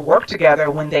love to work together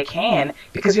when they can,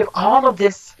 because you have all of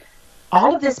this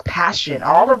passion,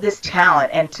 all of this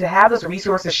talent, and to have those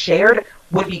resources shared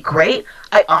would be great.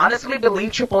 I honestly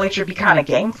believe Triple H would be kind of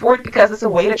game for it, because it's a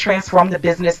way to transform the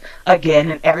business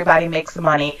again, and everybody makes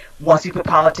money once you put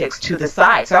politics to the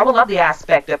side. So I would love the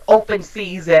aspect of open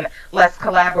season, let's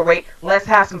collaborate, let's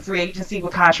have some free agency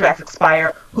with contracts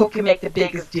expire, who can make the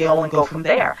biggest deal, and go from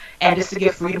there. And just to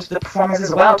give freedom to the performers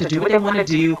as well to do what they want to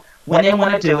do, when they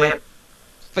want to do it,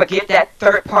 forget that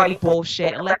third-party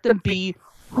bullshit, and let them be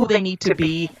who they need to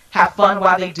be, have fun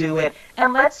while they do it,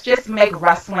 and let's just make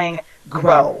wrestling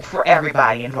grow for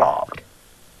everybody involved.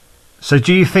 So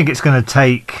do you think it's going to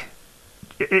take,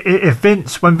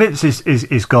 when Vince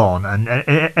is gone, and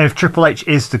if Triple H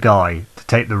is the guy to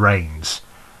take the reins,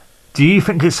 do you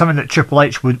think it's something that Triple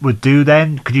H would do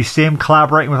then? Could you see him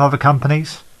collaborating with other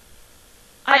companies?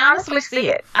 I honestly see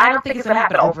it. I don't think it's going to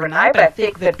happen overnight, but I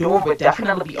think the door would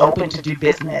definitely be open to do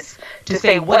business, to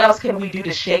say what else can we do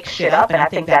to shake shit up, and I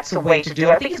think that's the way to do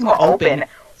it. I think it's more open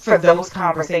for those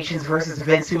conversations versus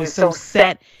Vince, who is so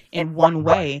set in one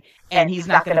way, and he's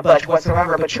not going to budge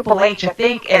whatsoever. But Triple H, I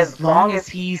think as long as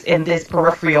he's in this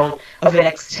peripheral of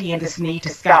NXT and this need to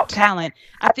scout talent,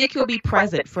 I think he'll be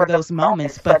present for those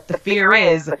moments. But the fear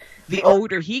is, the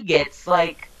older he gets,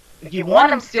 like, you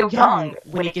want him still young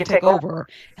when he can take over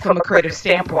from a creative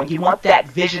standpoint. You want that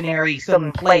visionary still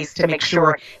in place to make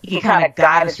sure he can kind of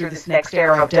guide us through this next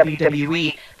era of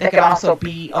WWE. That could also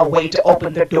be a way to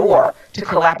open the door to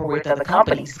collaborate with other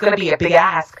companies. It's going to be a big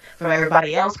ask from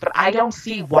everybody else, but I don't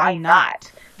see why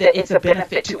not. That it's a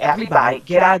benefit to everybody.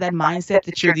 Get out of that mindset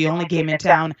that you're the only game in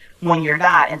town when you're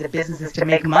not, and the business is to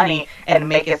make money and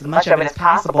make as much of it as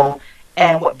possible.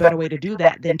 And what better way to do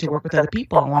that than to work with other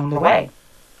people along the way?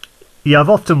 Yeah,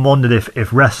 I've often wondered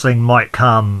if wrestling might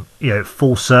come,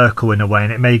 full circle in a way,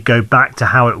 and it may go back to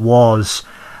how it was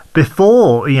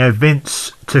before,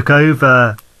 Vince took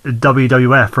over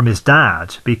WWF from his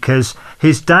dad, because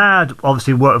his dad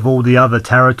obviously worked with all the other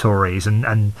territories,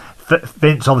 and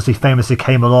Vince obviously famously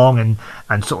came along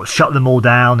and sort of shut them all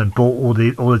down and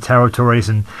bought all the territories,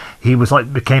 and he was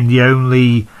became the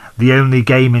only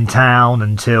game in town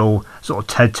until sort of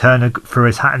Ted Turner threw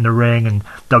his hat in the ring, and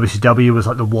WCW was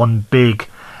the one big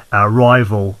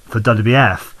rival for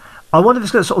WWF. I wonder if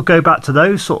it's going to sort of go back to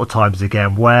those sort of times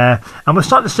again, and we're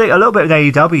starting to see a little bit of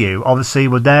AEW, obviously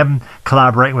with them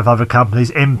collaborating with other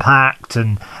companies, Impact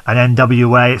and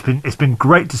NWA. It's been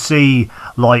great to see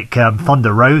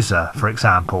Thunder Rosa, for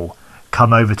example,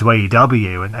 come over to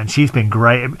AEW, and she's been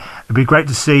great. It'd be great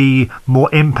to see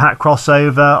more Impact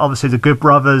crossover. Obviously the Good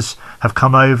Brothers have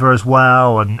come over as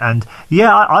well, and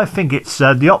yeah, I think it's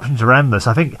the options are endless.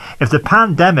 I think if the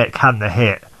pandemic hadn't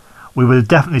hit, we would have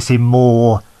definitely seen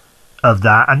more of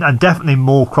that, and definitely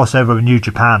more crossover with New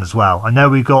Japan as well. I know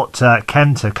we got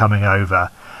Kenta coming over,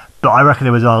 but I reckon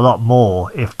there was a lot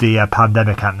more if the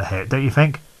pandemic hadn't hit, don't you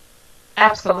think?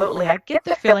 Absolutely. I get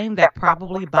the feeling that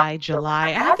probably by July,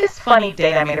 I have this funny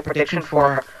date I made a prediction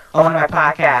for on one of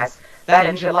my podcasts, that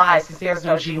in July, since there's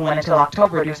no G1 until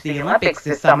October due to the Olympics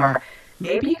this summer,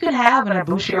 maybe you can have an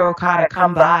Ibushi or Okada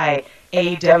come by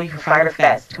AEW for Fyter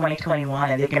Fest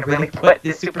 2021, and they can really put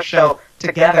this super show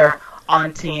together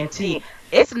on TNT.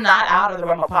 It's not out of the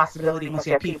realm of possibility once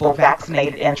you have people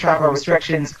vaccinated and travel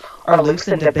restrictions are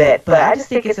loosened a bit, but I just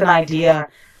think it's an idea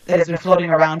that has been floating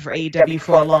around for AEW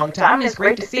for a long time. And it's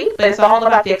great to see, but it's all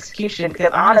about the execution,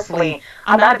 because honestly,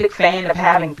 I'm not a big fan of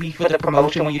having beef with the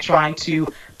promotion when you're trying to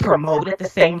promote at the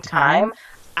same time.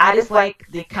 I just like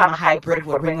the kind of hybrid of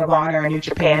what Ring of Honor and New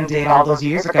Japan did all those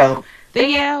years ago. Then,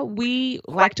 yeah, we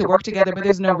like to work together, but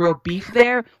there's no real beef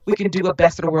there. We can do a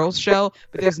best of the world show,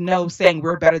 but there's no saying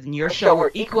we're better than your show.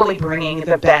 We're equally bringing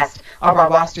the best of our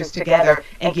rosters together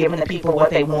and giving the people what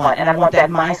they want. And I want that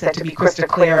mindset to be crystal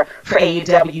clear for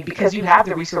AEW, because you have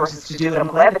the resources to do it. I'm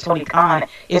glad that Tony Khan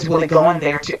is really going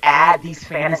there to add these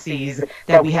fantasies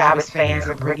that we have as fans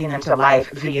and bringing them to life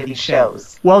via these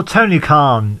shows. Well, Tony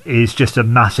Khan is just a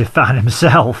massive fan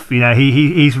himself. You know,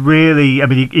 he's really, I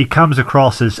mean, he comes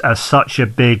across as such a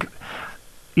big,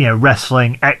 you know,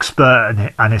 wrestling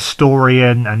expert and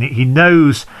historian, and he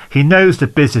knows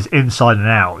the business inside and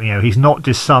out. You know, he's not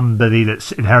just somebody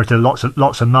that's inherited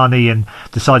lots of money and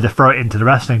decided to throw it into the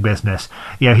wrestling business.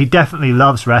 You know, he definitely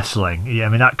loves wrestling. Yeah, I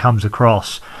mean, that comes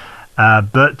across.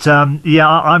 But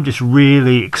I'm just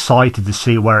really excited to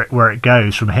see where it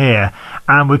goes from here.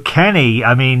 And with Kenny,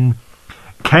 I mean,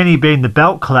 Kenny being the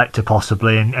belt collector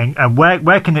possibly, and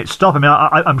where can it stop? I mean,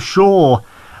 I'm sure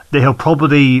that he'll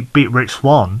probably beat Rich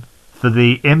Swann for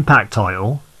the Impact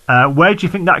title. Where do you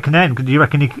think that can end? Do you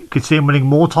reckon you could see him winning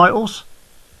more titles?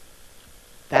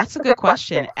 That's a good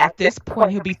question. At this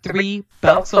point, he'll be 3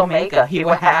 belts Omega. He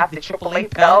will have the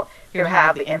AAA belt, he'll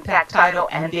have the Impact title,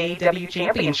 and the AEW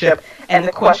Championship. And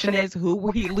the question is, who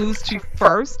will he lose to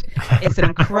first? It's an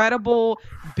incredible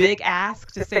big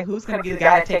ask to say who's going to be the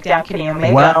guy to take down Kenny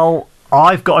Omega. Well,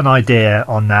 I've got an idea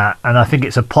on that, and I think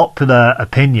it's a popular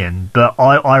opinion, but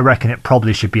I reckon it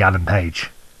probably should be Adam Page.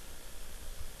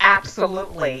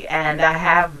 Absolutely, and I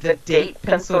have the date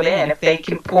penciled in. If they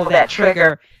can pull that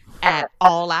trigger at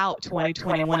All Out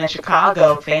 2021 in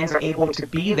Chicago, fans are able to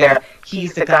be there,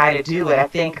 he's the guy to do it. I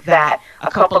think that a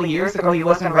couple of years ago he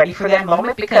wasn't ready for that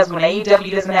moment, because when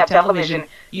AEW doesn't have television,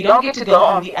 you don't get to go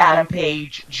on the Adam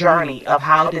Page journey of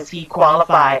how does he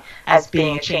qualify as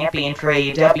being a champion for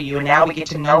AEW, and now we get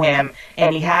to know him,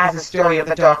 and he has a story of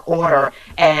the Dark Order,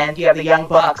 and you have the Young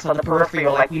Bucks on the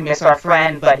peripheral, like we miss our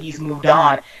friend, but he's moved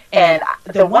on. And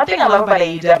the one thing I love about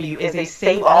AEW is they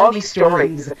save all these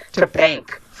stories to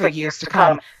bank for years to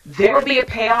come. There will be a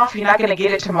payoff. You're not going to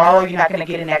get it tomorrow. You're not going to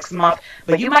get it next month.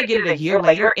 But you might get it a year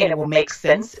later, and it will make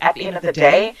sense at the end of the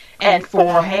day. And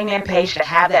for Hangman Page to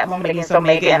have that moment against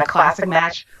Omega in a classic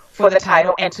match for the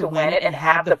title and to win it and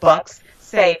have the Bucks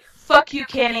say, fuck you,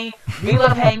 Kenny. We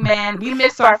love Hangman. We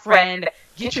miss our friend.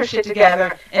 Get your shit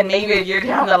together, and maybe a year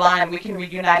down the line we can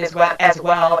reunite as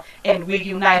well and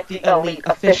reunite the Elite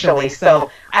officially. So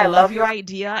I love your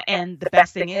idea, and the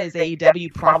best thing is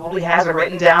AEW probably has it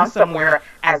written down somewhere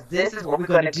as this is what we're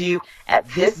going to do at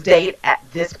this date, at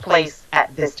this place,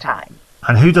 at this time.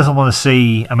 And who doesn't want to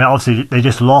see, I mean, obviously they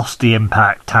just lost the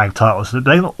Impact tag titles, so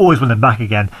they always win them back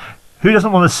again. Who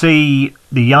doesn't want to see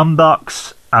the Young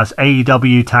Bucks as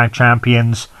AEW tag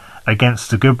champions against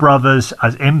the Good Brothers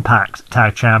as Impact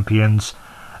tag champions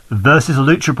versus the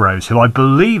Lucha Bros, who I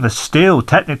believe are still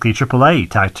technically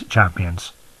AAA tag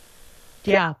champions?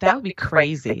 Yeah, that would be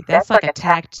crazy. That's like a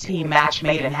tag team match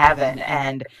made in heaven,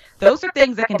 and those are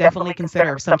things I can definitely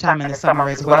consider sometime in the summer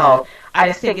as well. I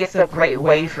just think it's a great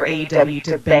way for AEW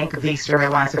to bank these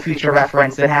storylines for future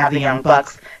reference and have the Young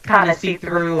Bucks kind of see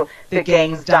through the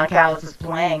games Don Callis is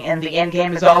playing, and the end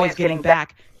game is always getting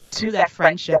back to that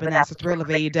friendship, and that's the thrill of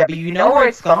AEW. You know where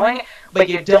it's going, but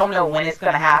you don't know when it's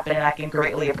going to happen, and I can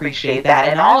greatly appreciate that.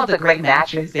 And all of the great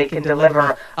matches they can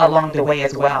deliver along the way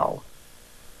as well.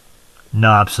 No,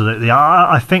 absolutely.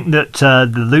 I think that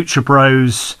the Lucha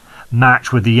Bros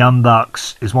match with the Young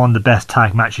Bucks is one of the best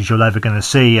tag matches you're ever going to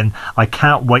see, and I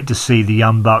can't wait to see the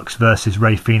Young Bucks versus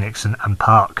Rey Fenix and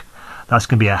Park. That's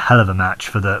going to be a hell of a match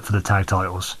for the tag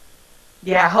titles.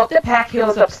 Yeah, I hope that Pac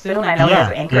heals up soon. I know he has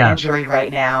an ankle injury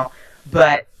right now,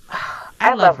 but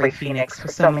I love Rey Fenix for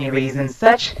so many reasons.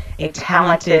 Such a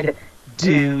talented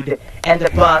dude, and the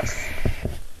Bucks,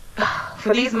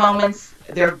 for these moments,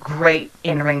 they're great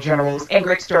in-ring generals and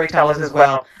great storytellers as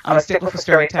well. I'm a stickler for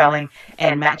storytelling,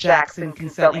 and Matt Jackson can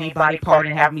sell any body part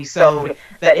and have me sold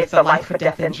that it's a life or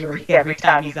death injury every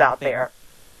time he's out there.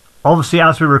 Obviously,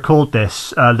 as we record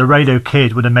this, Laredo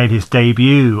Kid would have made his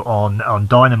debut on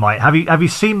Dynamite. Have you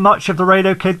seen much of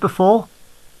Laredo Kid before?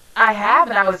 I have,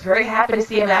 and I was very happy to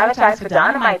see him advertised for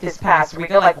Dynamite this past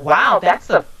week. Like, wow, that's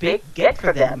a big get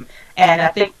for them. And I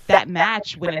think that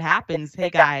match, when it happens, hey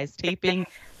guys, taping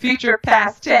future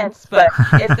past tense, but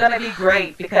it's going to be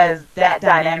great because that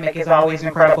dynamic is always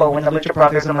incredible when the Lucha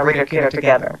Brothers and Laredo Kid are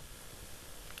together.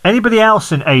 Anybody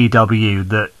else in AEW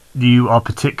that you are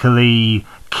particularly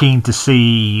keen to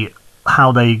see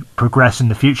how they progress in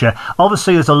the future.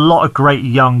 Obviously, there's a lot of great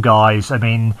young guys. I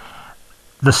mean,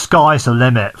 the sky's the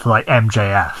limit for like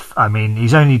MJF. I mean,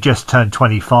 he's only just turned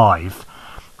 25,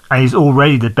 and he's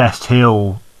already the best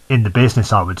heel in the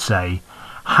business, I would say.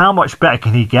 How much better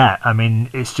can he get? I mean,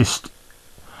 it's just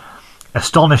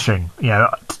astonishing,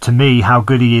 to me, how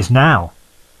good he is now.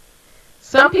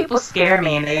 Some people scare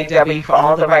me in AEW for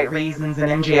all the right reasons,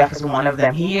 and MJF is one of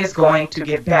them. He is going to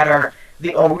get better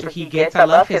the older he gets. I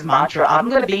love his mantra. I'm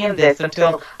going to be in this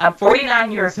until I'm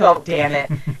 49 years old, damn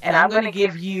it. And I'm going to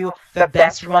give you the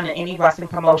best run in any wrestling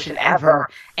promotion ever.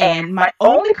 And my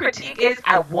only critique is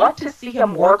I want to see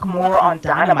him work more on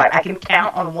Dynamite. I can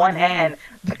count on one hand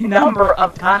the number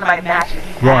of Dynamite matches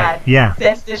he's had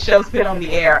since this show's been on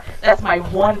the air. That's my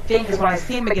one thing, is when I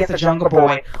see him against a Jungle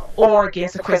Boy or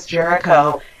against a Chris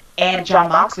Jericho and Jon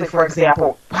Moxley, for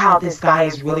example, wow, this guy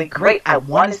is really great. I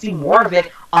want to see more of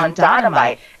it on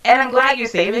Dynamite. And I'm glad you're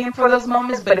saving him for those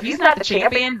moments, but if he's not the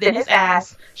champion, then his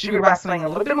ass should be wrestling a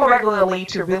little bit more regularly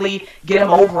to really get him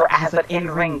over as an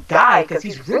in-ring guy, because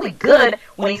he's really good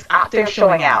when he's out there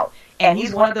showing out. And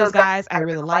he's one of those guys I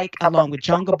really like, along with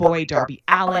Jungle Boy, Darby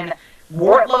Allin.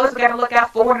 Wardlow's got to look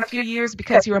out for in a few years,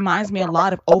 because he reminds me a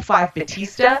lot of 05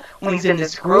 Batista when he's in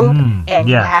this group.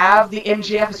 You have the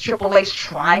MJF's Triple H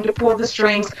trying to pull the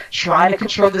strings, trying to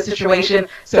control the situation.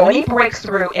 So when he breaks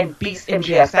through and beats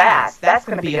MJF's ass, that's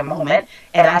going to be a moment.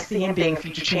 And I see him being a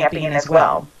future champion as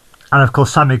well. And of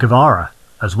course, Sammy Guevara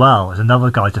as well is another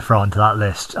guy to throw into that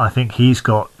list. I think he's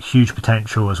got huge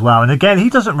potential as well. And again, he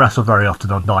doesn't wrestle very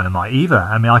often on Dynamite either.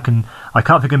 I mean, I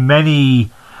can't think of many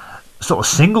sort of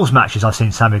singles matches I've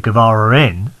seen Sammy Guevara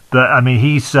in, but I mean,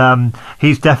 he's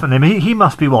definitely, I mean, he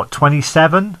must be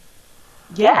 27.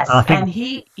 Yes, and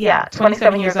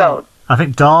 27 years old. I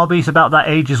think Darby's about that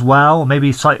age as well,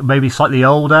 maybe slightly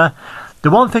older.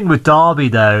 The one thing with Darby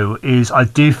though is I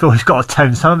do feel he's got to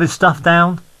tone some of his stuff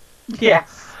down.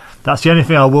 Yes. That's the only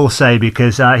thing I will say,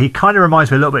 because he kind of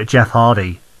reminds me a little bit of Jeff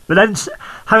Hardy. But then,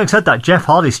 having said that, Jeff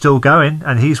Hardy's still going,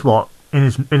 and he's in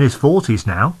his 40s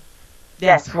now.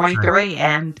 Yes, 43.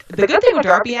 And the good thing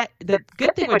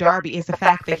with Darby is the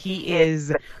fact that he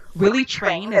is really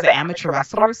trained as an amateur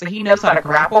wrestler, so he knows how to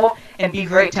grapple and be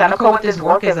very technical with his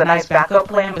work as a nice backup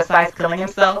plan, besides killing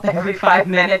himself every 5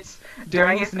 minutes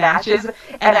during his matches.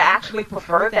 And I actually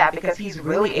prefer that, because he's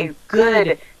really a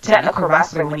good technical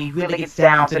wrestler when he really gets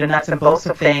down to the nuts and bolts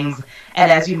of things.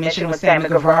 And as you mentioned with Sammy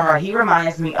Guevara, he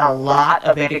reminds me a lot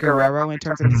of Eddie Guerrero in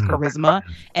terms of his charisma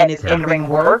and his in-ring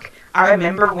work. I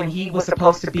remember when he was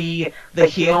supposed to be the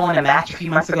heel in a match a few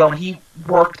months ago, and he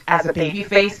worked as a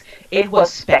babyface. It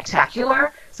was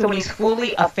spectacular. So when he's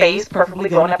fully a face, perfectly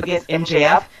going up against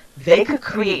MJF, they could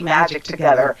create magic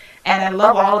together. And I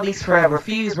love all of these Forever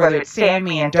Feuds, whether it's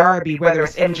Sammy and Darby, whether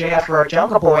it's MJF or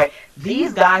Jungle Boy.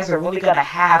 These guys are really going to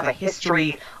have a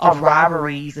history of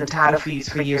rivalries and title feuds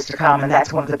for years to come, and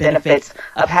that's one of the benefits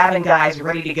of having guys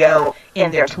ready to go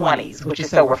in their 20s, which is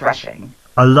so refreshing.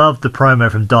 I loved the promo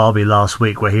from Darby last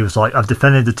week where he was like, I've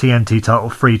defended the TNT title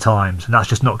 3 times, and that's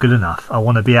just not good enough. I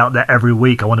want to be out there every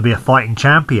week. I want to be a fighting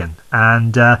champion.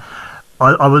 And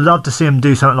I would love to see him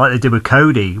do something like they did with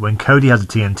Cody when Cody has a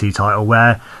TNT title,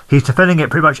 where he's defending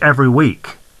it pretty much every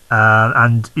week.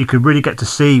 And you could really get to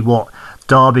see what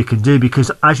Darby can do,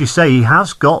 because, as you say, he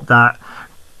has got that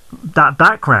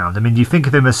background. I mean, you think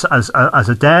of him as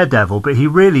a daredevil, but he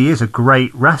really is a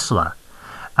great wrestler.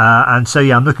 And so,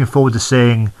 I'm looking forward to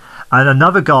seeing. And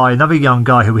another young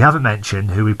guy who we haven't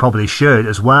mentioned, who we probably should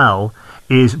as well,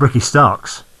 is Ricky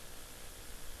Starks.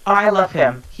 Oh, I love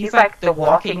him. He's like the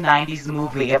walking 90s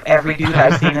movie of every dude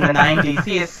I've seen in the 90s.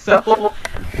 He is so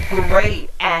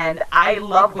great, and I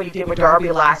love what he did with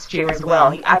Darby last year as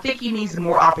well. I think he needs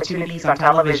more opportunities on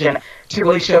television to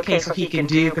really showcase what he can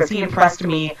do, because he impressed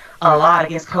me a lot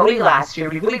against Cody last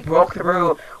year. He really broke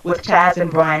through with Taz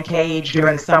and Brian Cage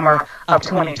during the summer of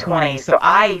 2020. So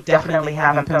I definitely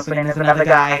have him penciled in as another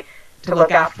guy to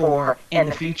look out for in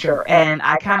the future. And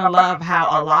I kind of love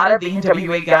how a lot of the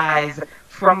NWA guys,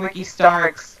 from Ricky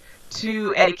Starks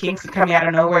to Eddie Kingston coming out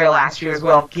of nowhere last year as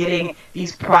well, getting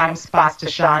these prime spots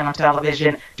to shine on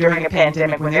television during a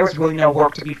pandemic when there was really no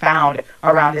work to be found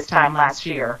around this time last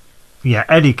year. Yeah,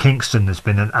 Eddie Kingston has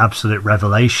been an absolute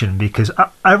revelation, because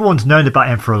everyone's known about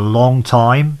him for a long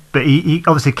time, but he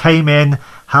obviously came in,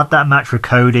 had that match with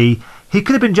Cody. He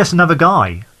could have been just another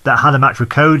guy that had a match with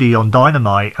Cody on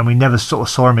Dynamite, and we never sort of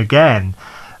saw him again.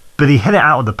 But he hit it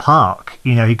out of the park.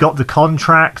 He got the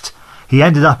contract. He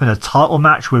ended up in a title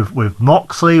match with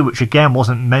Moxley, which again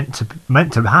wasn't meant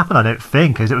to happen, I don't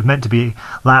think, because it was meant to be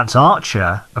Lance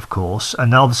Archer, of course.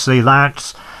 And obviously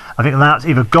Lance, I think Lance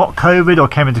either got COVID or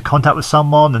came into contact with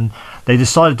someone, and they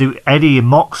decided to do Eddie and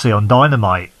Moxley on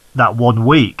Dynamite that 1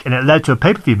 week, and it led to a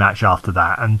pay-per-view match after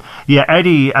that. And yeah,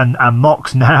 Eddie and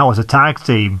Mox now as a tag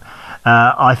team,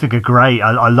 I think are great.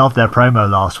 I love their promo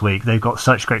last week. They've got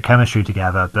such great chemistry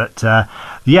together. But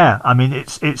yeah, I mean,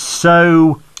 it's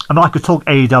so. I mean, I could talk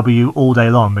AEW all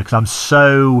day long because I'm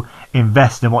so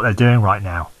invested in what they're doing right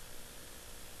now.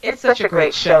 It's such a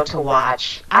great show to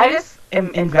watch. I just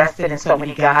am invested in so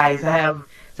many guys. I have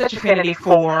such affinity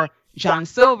for John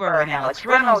Silver and Alex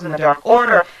Reynolds and the Dark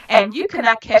Order, and you could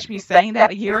not catch me saying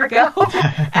that a year ago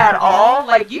at all.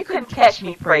 Like, you couldn't catch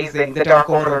me praising the Dark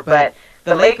Order, but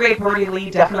the late great Brody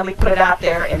Lee definitely put it out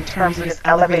there in terms of just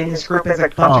elevating this group as a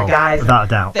bunch of guys without a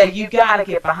doubt, that you got to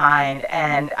get behind.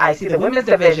 And I see the women's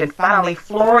division finally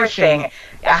flourishing.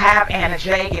 I have Anna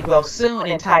Jay get well soon,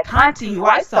 and Ty Conti, who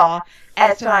I saw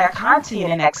as Tanaya Conti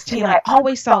in NXT, and I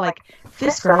always saw, like,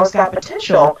 this girl's got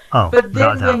potential. But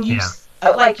then when you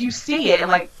you see it,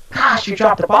 and like, gosh, you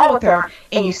dropped the ball with her,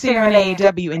 and you see her in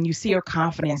AEW, and you see her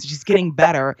confidence just getting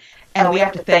better. And we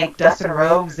have to thank Dustin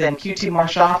Rhodes and QT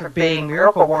Marshall for being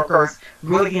miracle workers,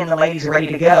 really getting the ladies ready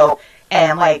to go.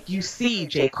 And, like, you see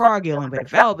Jay Cargill and Red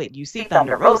Velvet, you see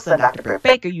Thunder Rosa and Dr. Britt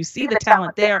Baker, you see the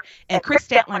talent there, and Chris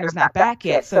Statlander's not back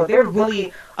yet, so they're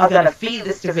really going to feed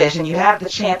this division. You have the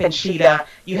champ in Sheeta,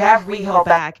 you have Riho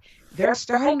back. They're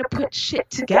starting to put shit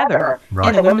together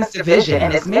in the women's division,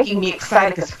 and it's making me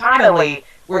excited because finally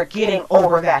we're getting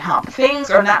over that hump. Things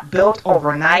are not built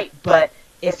overnight, but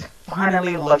it's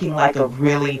finally looking like a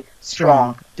really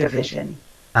strong division.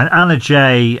 And Anna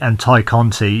Jay and Ty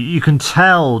Conti, you can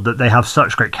tell that they have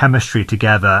such great chemistry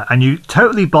together, and you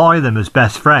totally buy them as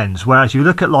best friends. Whereas you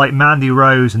look at like Mandy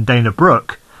Rose and Dana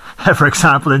Brooke, for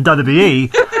example, in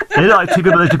WWE, they're like two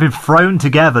people that have been thrown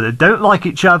together that don't like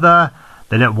each other.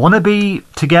 They don't want to be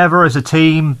together as a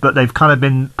team, but they've kind of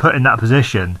been put in that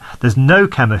position. There's no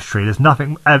chemistry. There's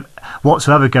nothing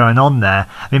whatsoever going on there.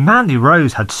 I mean, Mandy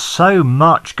Rose had so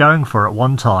much going for her at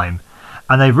one time,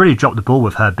 and they've really dropped the ball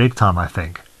with her big time, I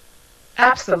think.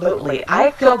 Absolutely.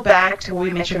 I go back to what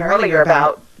we mentioned earlier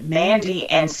about Mandy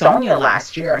and Sonya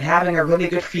last year and having a really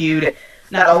good feud,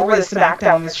 not over the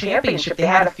SmackDown Women's Championship. They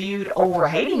had a feud over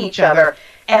hating each other.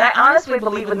 And I honestly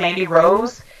believe with Mandy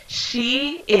Rose,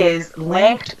 she is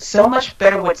linked so much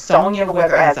better with Sonya,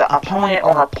 whether as an opponent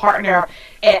or a partner,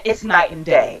 and it's night and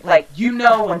day. Like, you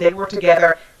know, when they were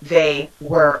together, they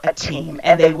were a team,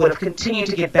 and they would have continued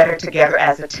to get better together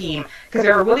as a team because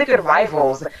they were really good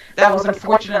rivals. That was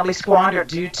unfortunately squandered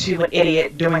due to an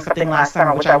idiot doing something last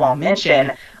summer, which I won't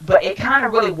mention, but it kind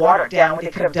of really watered down what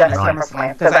they could have done at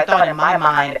SummerSlam, because I thought in my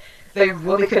mind, they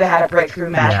really could have had a breakthrough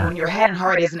match. Yeah. When your head and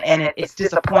heart isn't in it, it's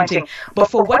disappointing.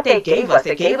 But for what they gave us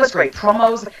great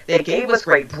promos, they gave us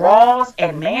great brawls,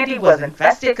 and Mandy was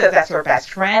invested because that's her best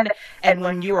friend. And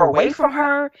when you're away from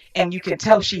her and you can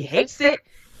tell she hates it,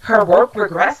 her work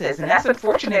regresses. And that's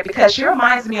unfortunate because she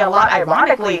reminds me a lot,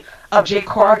 ironically, of Jay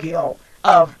Cargill.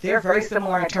 They're very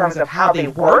similar in terms of how they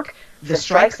work, the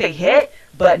strikes they hit.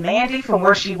 But Mandy, from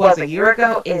where she was a year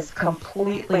ago, is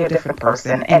completely a different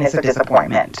person, and it's a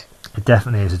disappointment. It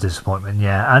definitely is a disappointment,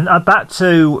 yeah. And back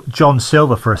to John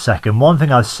Silver for a second. One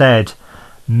thing I've said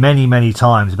many, many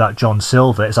times about John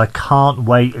Silver is I can't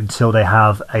wait until they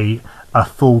have a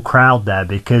full crowd there,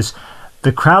 because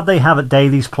the crowd they have at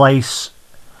Daly's Place,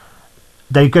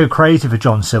 they go crazy for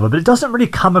John Silver, but it doesn't really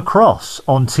come across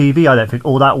on TV, I don't think,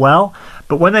 all that well.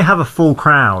 But when they have a full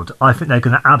crowd, I think they're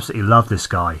going to absolutely love this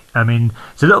guy. I mean,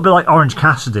 it's a little bit like Orange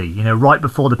Cassidy, you know, right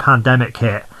before the pandemic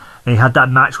hit. He had that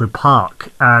match with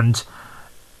Park, and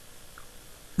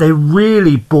they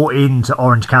really bought into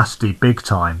Orange Cassidy big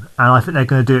time. And I think they're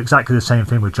going to do exactly the same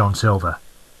thing with John Silver.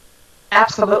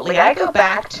 Absolutely. I go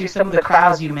back to some of the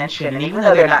crowds you mentioned, and even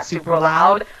though they're not super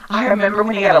loud, I remember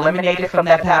when he got eliminated from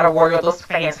that Battle Royal, those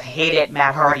fans hated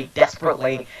Matt Hardy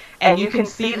desperately. And you can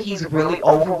see that he's really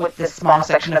over with this small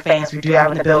section of fans we do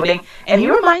have in the building. And he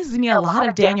reminds me a lot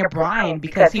of Daniel Bryan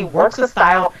because he works a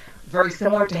style very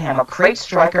similar to him, a great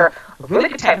striker, a really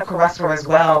good technical wrestler as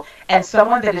well, and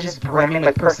someone that is just brimming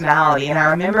with personality. And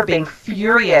I remember being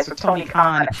furious with Tony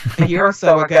Khan a year or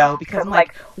so ago because I'm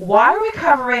like, why are we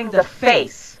covering the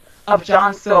face of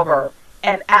John Silver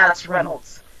and Alex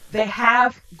Reynolds? They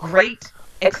have great,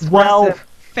 expressive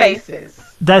faces.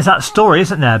 There's that story,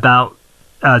 isn't there, about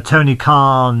Tony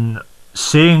Khan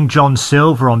seeing John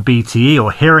Silver on BTE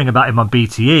or hearing about him on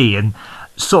BTE and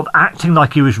sort of acting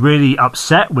like he was really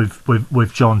upset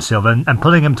with John Silver and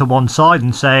putting him to one side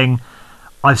and saying,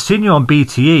 I've seen you on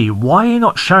BTE, why are you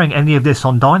not showing any of this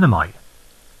on Dynamite?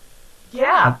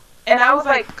 Yeah. And I was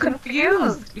like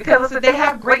confused because I said they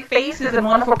have great faces and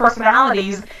wonderful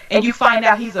personalities, and you find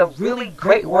out he's a really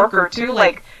great worker too.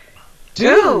 Like,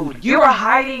 dude, you are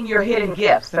hiding your hidden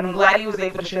gifts. And I'm glad he was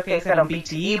able to showcase that on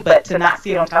BTE, but to not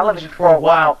see it on television for a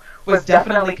while was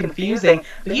definitely confusing.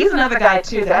 But he's another guy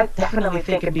too that I definitely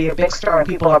think can be a big star when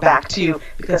people are back too,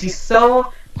 because he's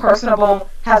so personable,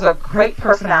 has a great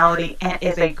personality, and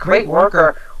is a great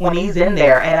worker when he's in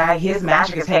there. And his match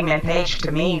against Hangman Page,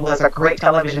 to me, was a great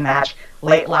television match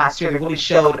late last year that really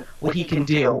showed what he can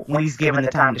do when he's given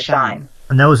the time to shine.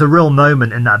 And there was a real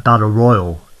moment in that Battle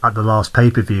Royal at the last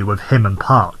pay-per-view with him and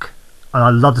Park. And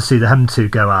I'd love to see them two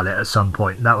go at it at some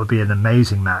point. That would be an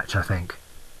amazing match, I think.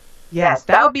 Yes,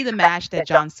 that would be the match that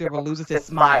John Silver loses his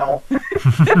smile.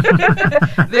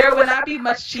 There would not be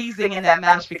much cheesing in that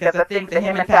match because I think that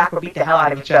him and Pac would beat the hell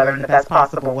out of each other in the best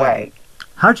possible way.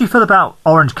 How do you feel about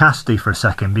Orange Cassidy for a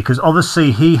second? Because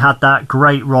obviously he had that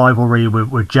great rivalry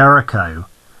with Jericho.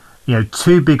 You know,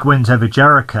 2 big wins over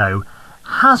Jericho.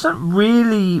 Hasn't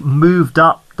really moved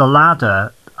up the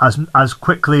ladder as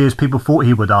quickly as people thought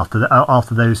he would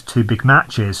after those 2 big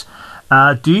matches.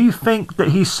 Do you think that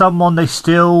he's someone they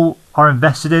still are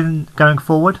invested in going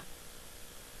forward?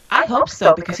 I hope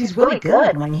so, because he's really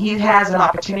good when he has an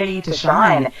opportunity to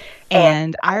shine.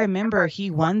 And I remember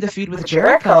he won the feud with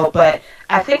Jericho, but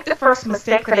I think the first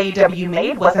mistake that AEW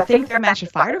made was, I think, their match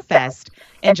at Fyter Fest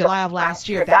in July of last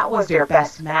year. That was their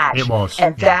best match. It was.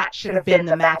 And that should have been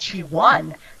the match he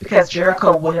won, because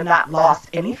Jericho would have not lost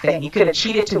anything. He could have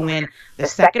cheated to win the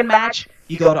second match.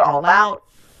 You go to All Out.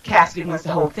 Cassidy wins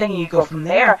the whole thing, and you go from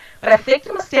there. But I think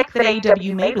the mistake that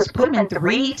AEW made was put him in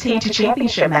 3 TNT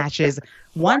Championship matches.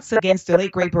 Once against the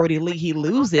late great Brody Lee, he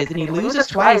loses, and he loses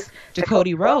twice to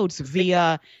Cody Rhodes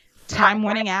via time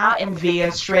running out and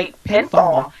via straight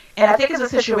pinfall. And I think it's a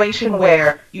situation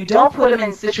where you don't put him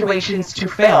in situations to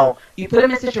fail. You put him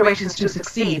in situations to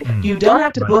succeed. You don't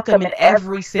have to book him in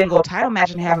every single title match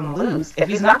and have him lose. If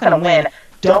he's not going to win,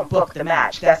 don't book the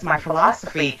match. That's my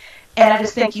philosophy. And I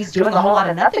just think he's doing a whole lot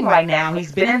of nothing right now.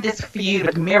 He's been in this feud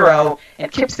with Miro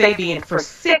and Kip Sabian for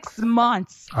 6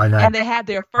 months. I know. And they had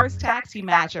their first tag team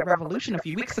match at Revolution a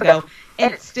few weeks ago,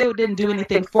 and it still didn't do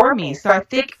anything for me. So I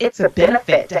think it's a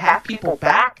benefit to have people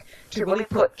back to really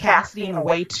put Cassidy in a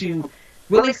way to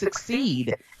really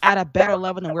succeed at a better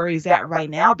level than where he's at right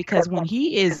now, because when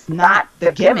he is not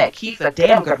the gimmick, he's a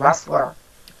damn good wrestler.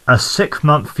 A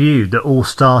 6-month feud that all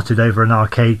started over an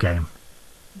arcade game.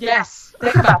 Yes.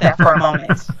 Think about that for a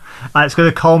moment. It's going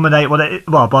to culminate,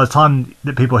 by the time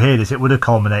that people hear this, it would have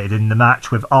culminated in the match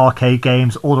with arcade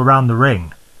games all around the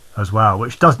ring as well,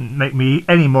 which doesn't make me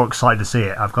any more excited to see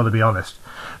it, I've got to be honest.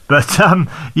 But,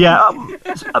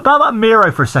 about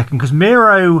Miro for a second, because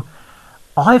Miro,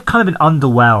 I've kind of been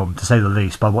underwhelmed, to say the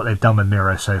least, by what they've done with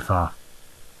Miro so far.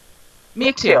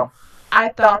 Me too. I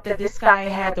thought that this guy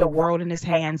had the world in his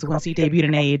hands once he debuted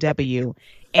in AEW,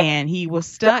 and he was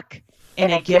stuck in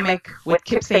a gimmick with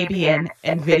Kip Sabian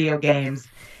and video games.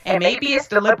 And maybe it's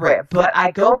deliberate, but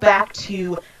I go back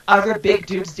to other big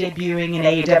dudes debuting in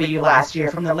AEW last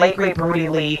year, from the late great Brody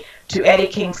Lee to Eddie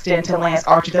Kingston to Lance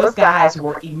Archer. Those guys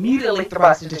were immediately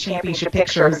thrust into championship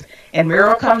pictures, and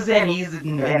Miro comes in, he's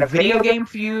in a video game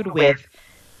feud with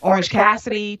Orange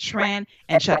Cassidy, Trent,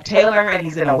 and Chuck Taylor, and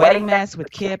he's in a wedding mess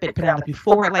with Kip and Penelope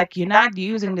Ford. Like, you're not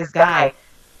using this guy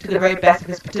to the very best of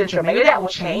his potential. Maybe that will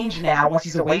change now once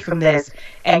he's away from this,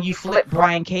 and you flip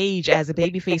Brian Cage as a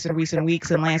babyface in recent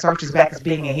weeks and Lance Archer's back as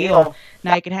being a heel.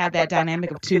 Now you can have that dynamic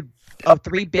of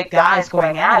 3 big guys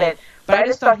going at it, but I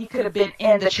just thought he could have been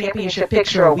in the championship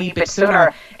picture a wee bit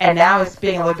sooner, and now it's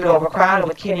being a little bit overcrowded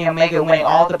with Kenny Omega winning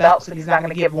all the belts, and he's not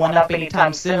going to give one up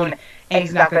anytime soon, and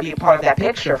he's not going to be a part of that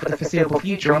picture for the foreseeable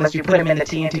future unless you put him in the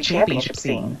TNT championship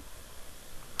scene.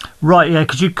 Right, yeah,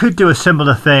 because you could do a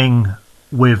similar thing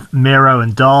with Miro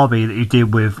and Darby that you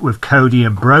did with Cody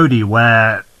and Brody,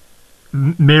 where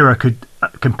Miro could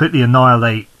completely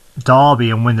annihilate Darby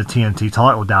and win the TNT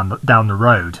title down the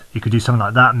road. You could do something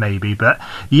like that maybe, but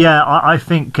yeah, I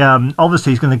think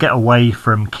obviously he's going to get away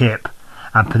from Kip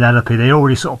and Penelope. They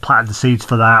already sort of planted the seeds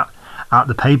for that at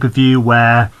the pay-per-view,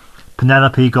 where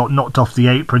Penelope got knocked off the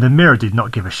apron, and Miro did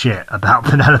not give a shit about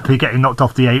Penelope getting knocked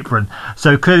off the apron.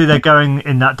 So clearly they're going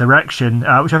in that direction,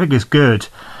 which I think is good.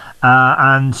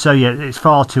 And so, yeah, it's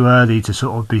far too early to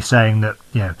sort of be saying that,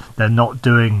 you know, they're not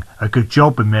doing a good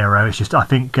job with Miro. It's just, I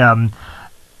think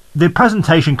the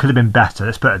presentation could have been better,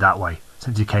 let's put it that way,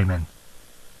 since he came in.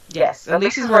 Yes, at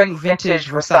least he's wearing vintage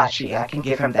Versace. I can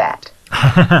give him that.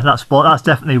 That's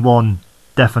definitely one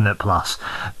definite plus.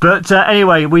 But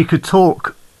anyway, we could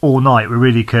talk all night, we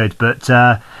really could. But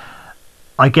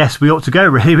I I guess we ought to go,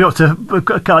 really. We ought to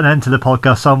cut an end to the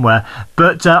podcast somewhere.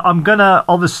 But I'm going to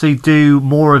obviously do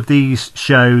more of these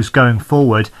shows going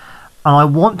forward. And I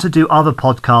want to do other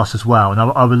podcasts as well. And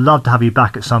I would love to have you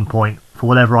back at some point for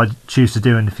whatever I choose to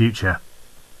do in the future.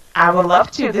 I would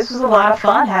love to. This was a lot of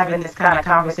fun having this kind of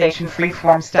conversation,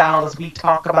 free-form style, as we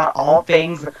talk about all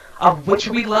things of which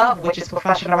we love, which is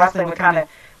professional wrestling. What kind of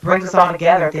brings us all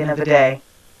together at the end of the day.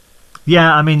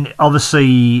 Yeah, I mean,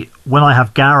 obviously, when I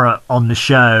have Garrett on the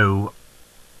show,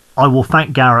 I will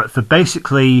thank Garrett for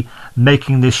basically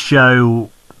making this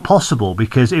show possible,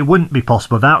 because it wouldn't be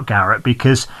possible without Garrett,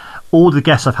 because all the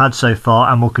guests I've had so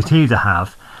far, and will continue to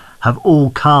have all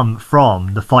come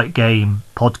from the Fight Game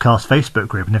podcast Facebook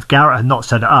group. And if Garrett had not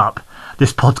set it up,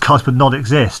 this podcast would not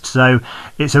exist. So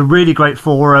it's a really great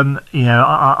forum. You know,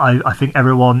 I think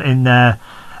everyone in there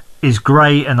is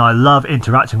great, and I love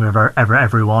interacting with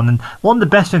everyone. And one of the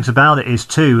best things about it is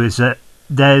that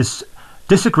there's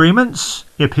disagreements.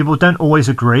 You know, people don't always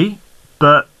agree,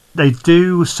 but they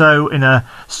do so in a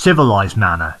civilized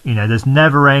manner. You know, there's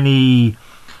never any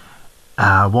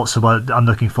what's the word I'm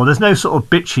looking for? There's no sort of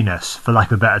bitchiness, for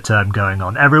lack of a better term, going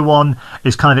on. Everyone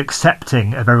is kind of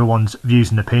accepting of everyone's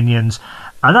views and opinions,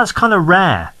 and that's kind of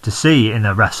rare to see in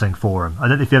a wrestling forum. I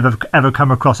don't know if you've ever come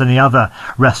across any other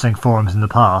wrestling forums in the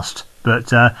past, but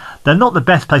they're not the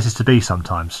best places to be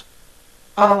sometimes.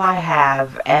 Oh, I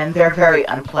have, and they're very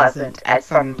unpleasant at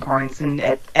certain points, and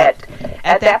at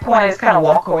that point I just kind of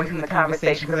walk away from the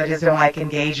conversation because I just don't like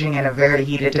engaging in a very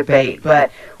heated debate.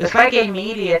 But with Fight Game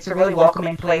Media, it's a really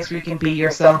welcoming place where you can be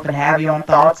yourself and have your own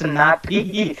thoughts and not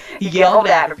be yelled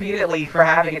at repeatedly for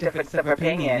having a difference of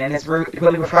opinion, and it's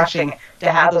really refreshing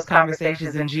to have those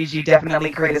conversations, and Gigi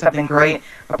definitely created something great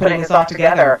by putting this all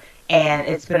together. And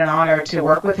it's been an honor to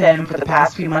work with him for the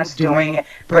past few months doing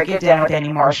Break It Down with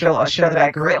Annie Marshall, a show that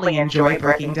I greatly enjoy,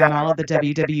 breaking down all of the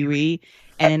WWE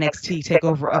and NXT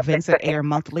TakeOver events that air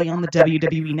monthly on the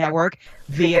WWE Network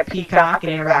via Peacock,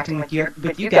 and interacting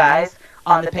with you guys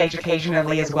on the page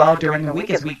occasionally as well during the week,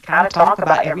 as we kind of talk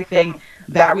about everything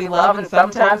that we love and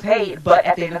sometimes hate. But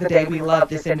at the end of the day, we love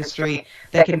this industry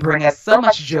that can bring us so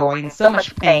much joy and so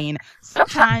much pain,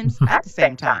 sometimes at the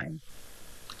same time.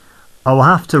 I'll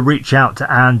have to reach out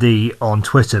to Andy on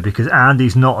Twitter, because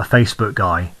Andy's not a Facebook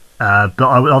guy. But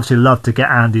I would obviously love to get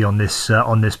Andy on this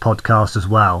podcast as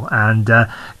well. And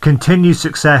continued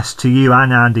success to you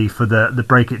and Andy for the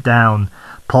Break It Down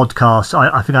podcast.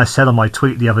 I think I said on my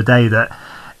tweet the other day that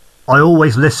I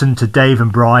always listen to Dave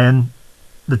and Brian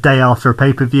the day after a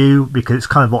pay-per-view, because it's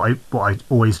kind of what I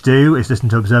always do, is listen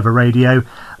to Observer Radio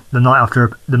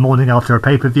the morning after a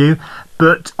pay-per-view.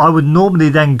 But I would normally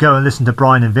then go and listen to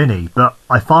Brian and Vinny, but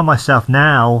I find myself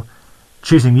now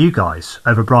choosing you guys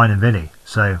over Brian and Vinny.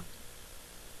 So,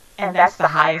 and that's the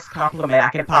highest compliment I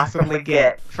can possibly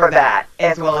get for that,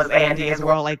 as well as Andy as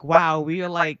well. Like, wow, we are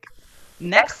like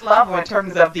next level in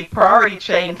terms of the priority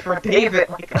chain for David.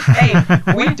 Like, hey,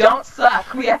 we don't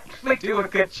suck. We actually do a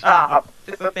good job.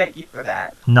 So thank you for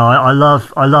that. No, I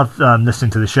love listening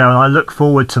to the show, and I look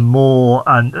forward to more,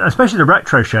 and especially the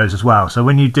retro shows as well. So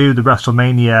when you do the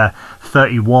WrestleMania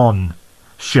 31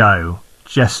 show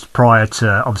just prior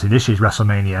to obviously this year's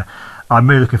WrestleMania, I'm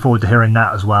really looking forward to hearing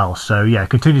that as well. So yeah,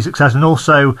 continued success, and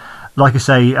also, like I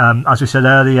say, as we said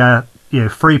earlier, you know,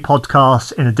 free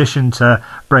podcasts in addition to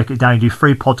Break It Down. You do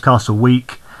 3 podcasts a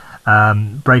week,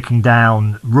 breaking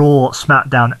down Raw,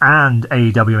 SmackDown, and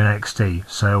AEW and NXT.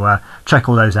 So check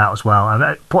all those out as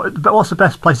well. But what's the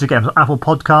best place to get them? Apple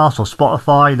Podcasts or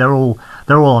Spotify? They're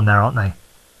all on there, aren't they?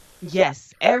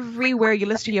 Yes, everywhere you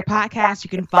listen to your podcast, you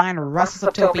can find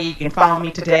WrestleSoapTopi. You can follow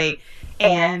me today.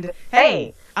 And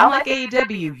hey, unlike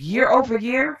AEW, year over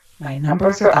year, my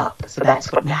numbers are up, so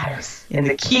that's what matters. And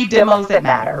the key demos that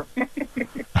matter.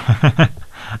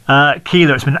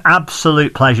 Keila, it's been an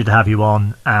absolute pleasure to have you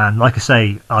on, and like I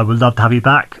say, I would love to have you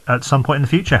back at some point in the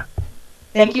future.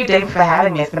 Thank you, Dave, for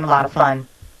having me. It's been a lot of fun.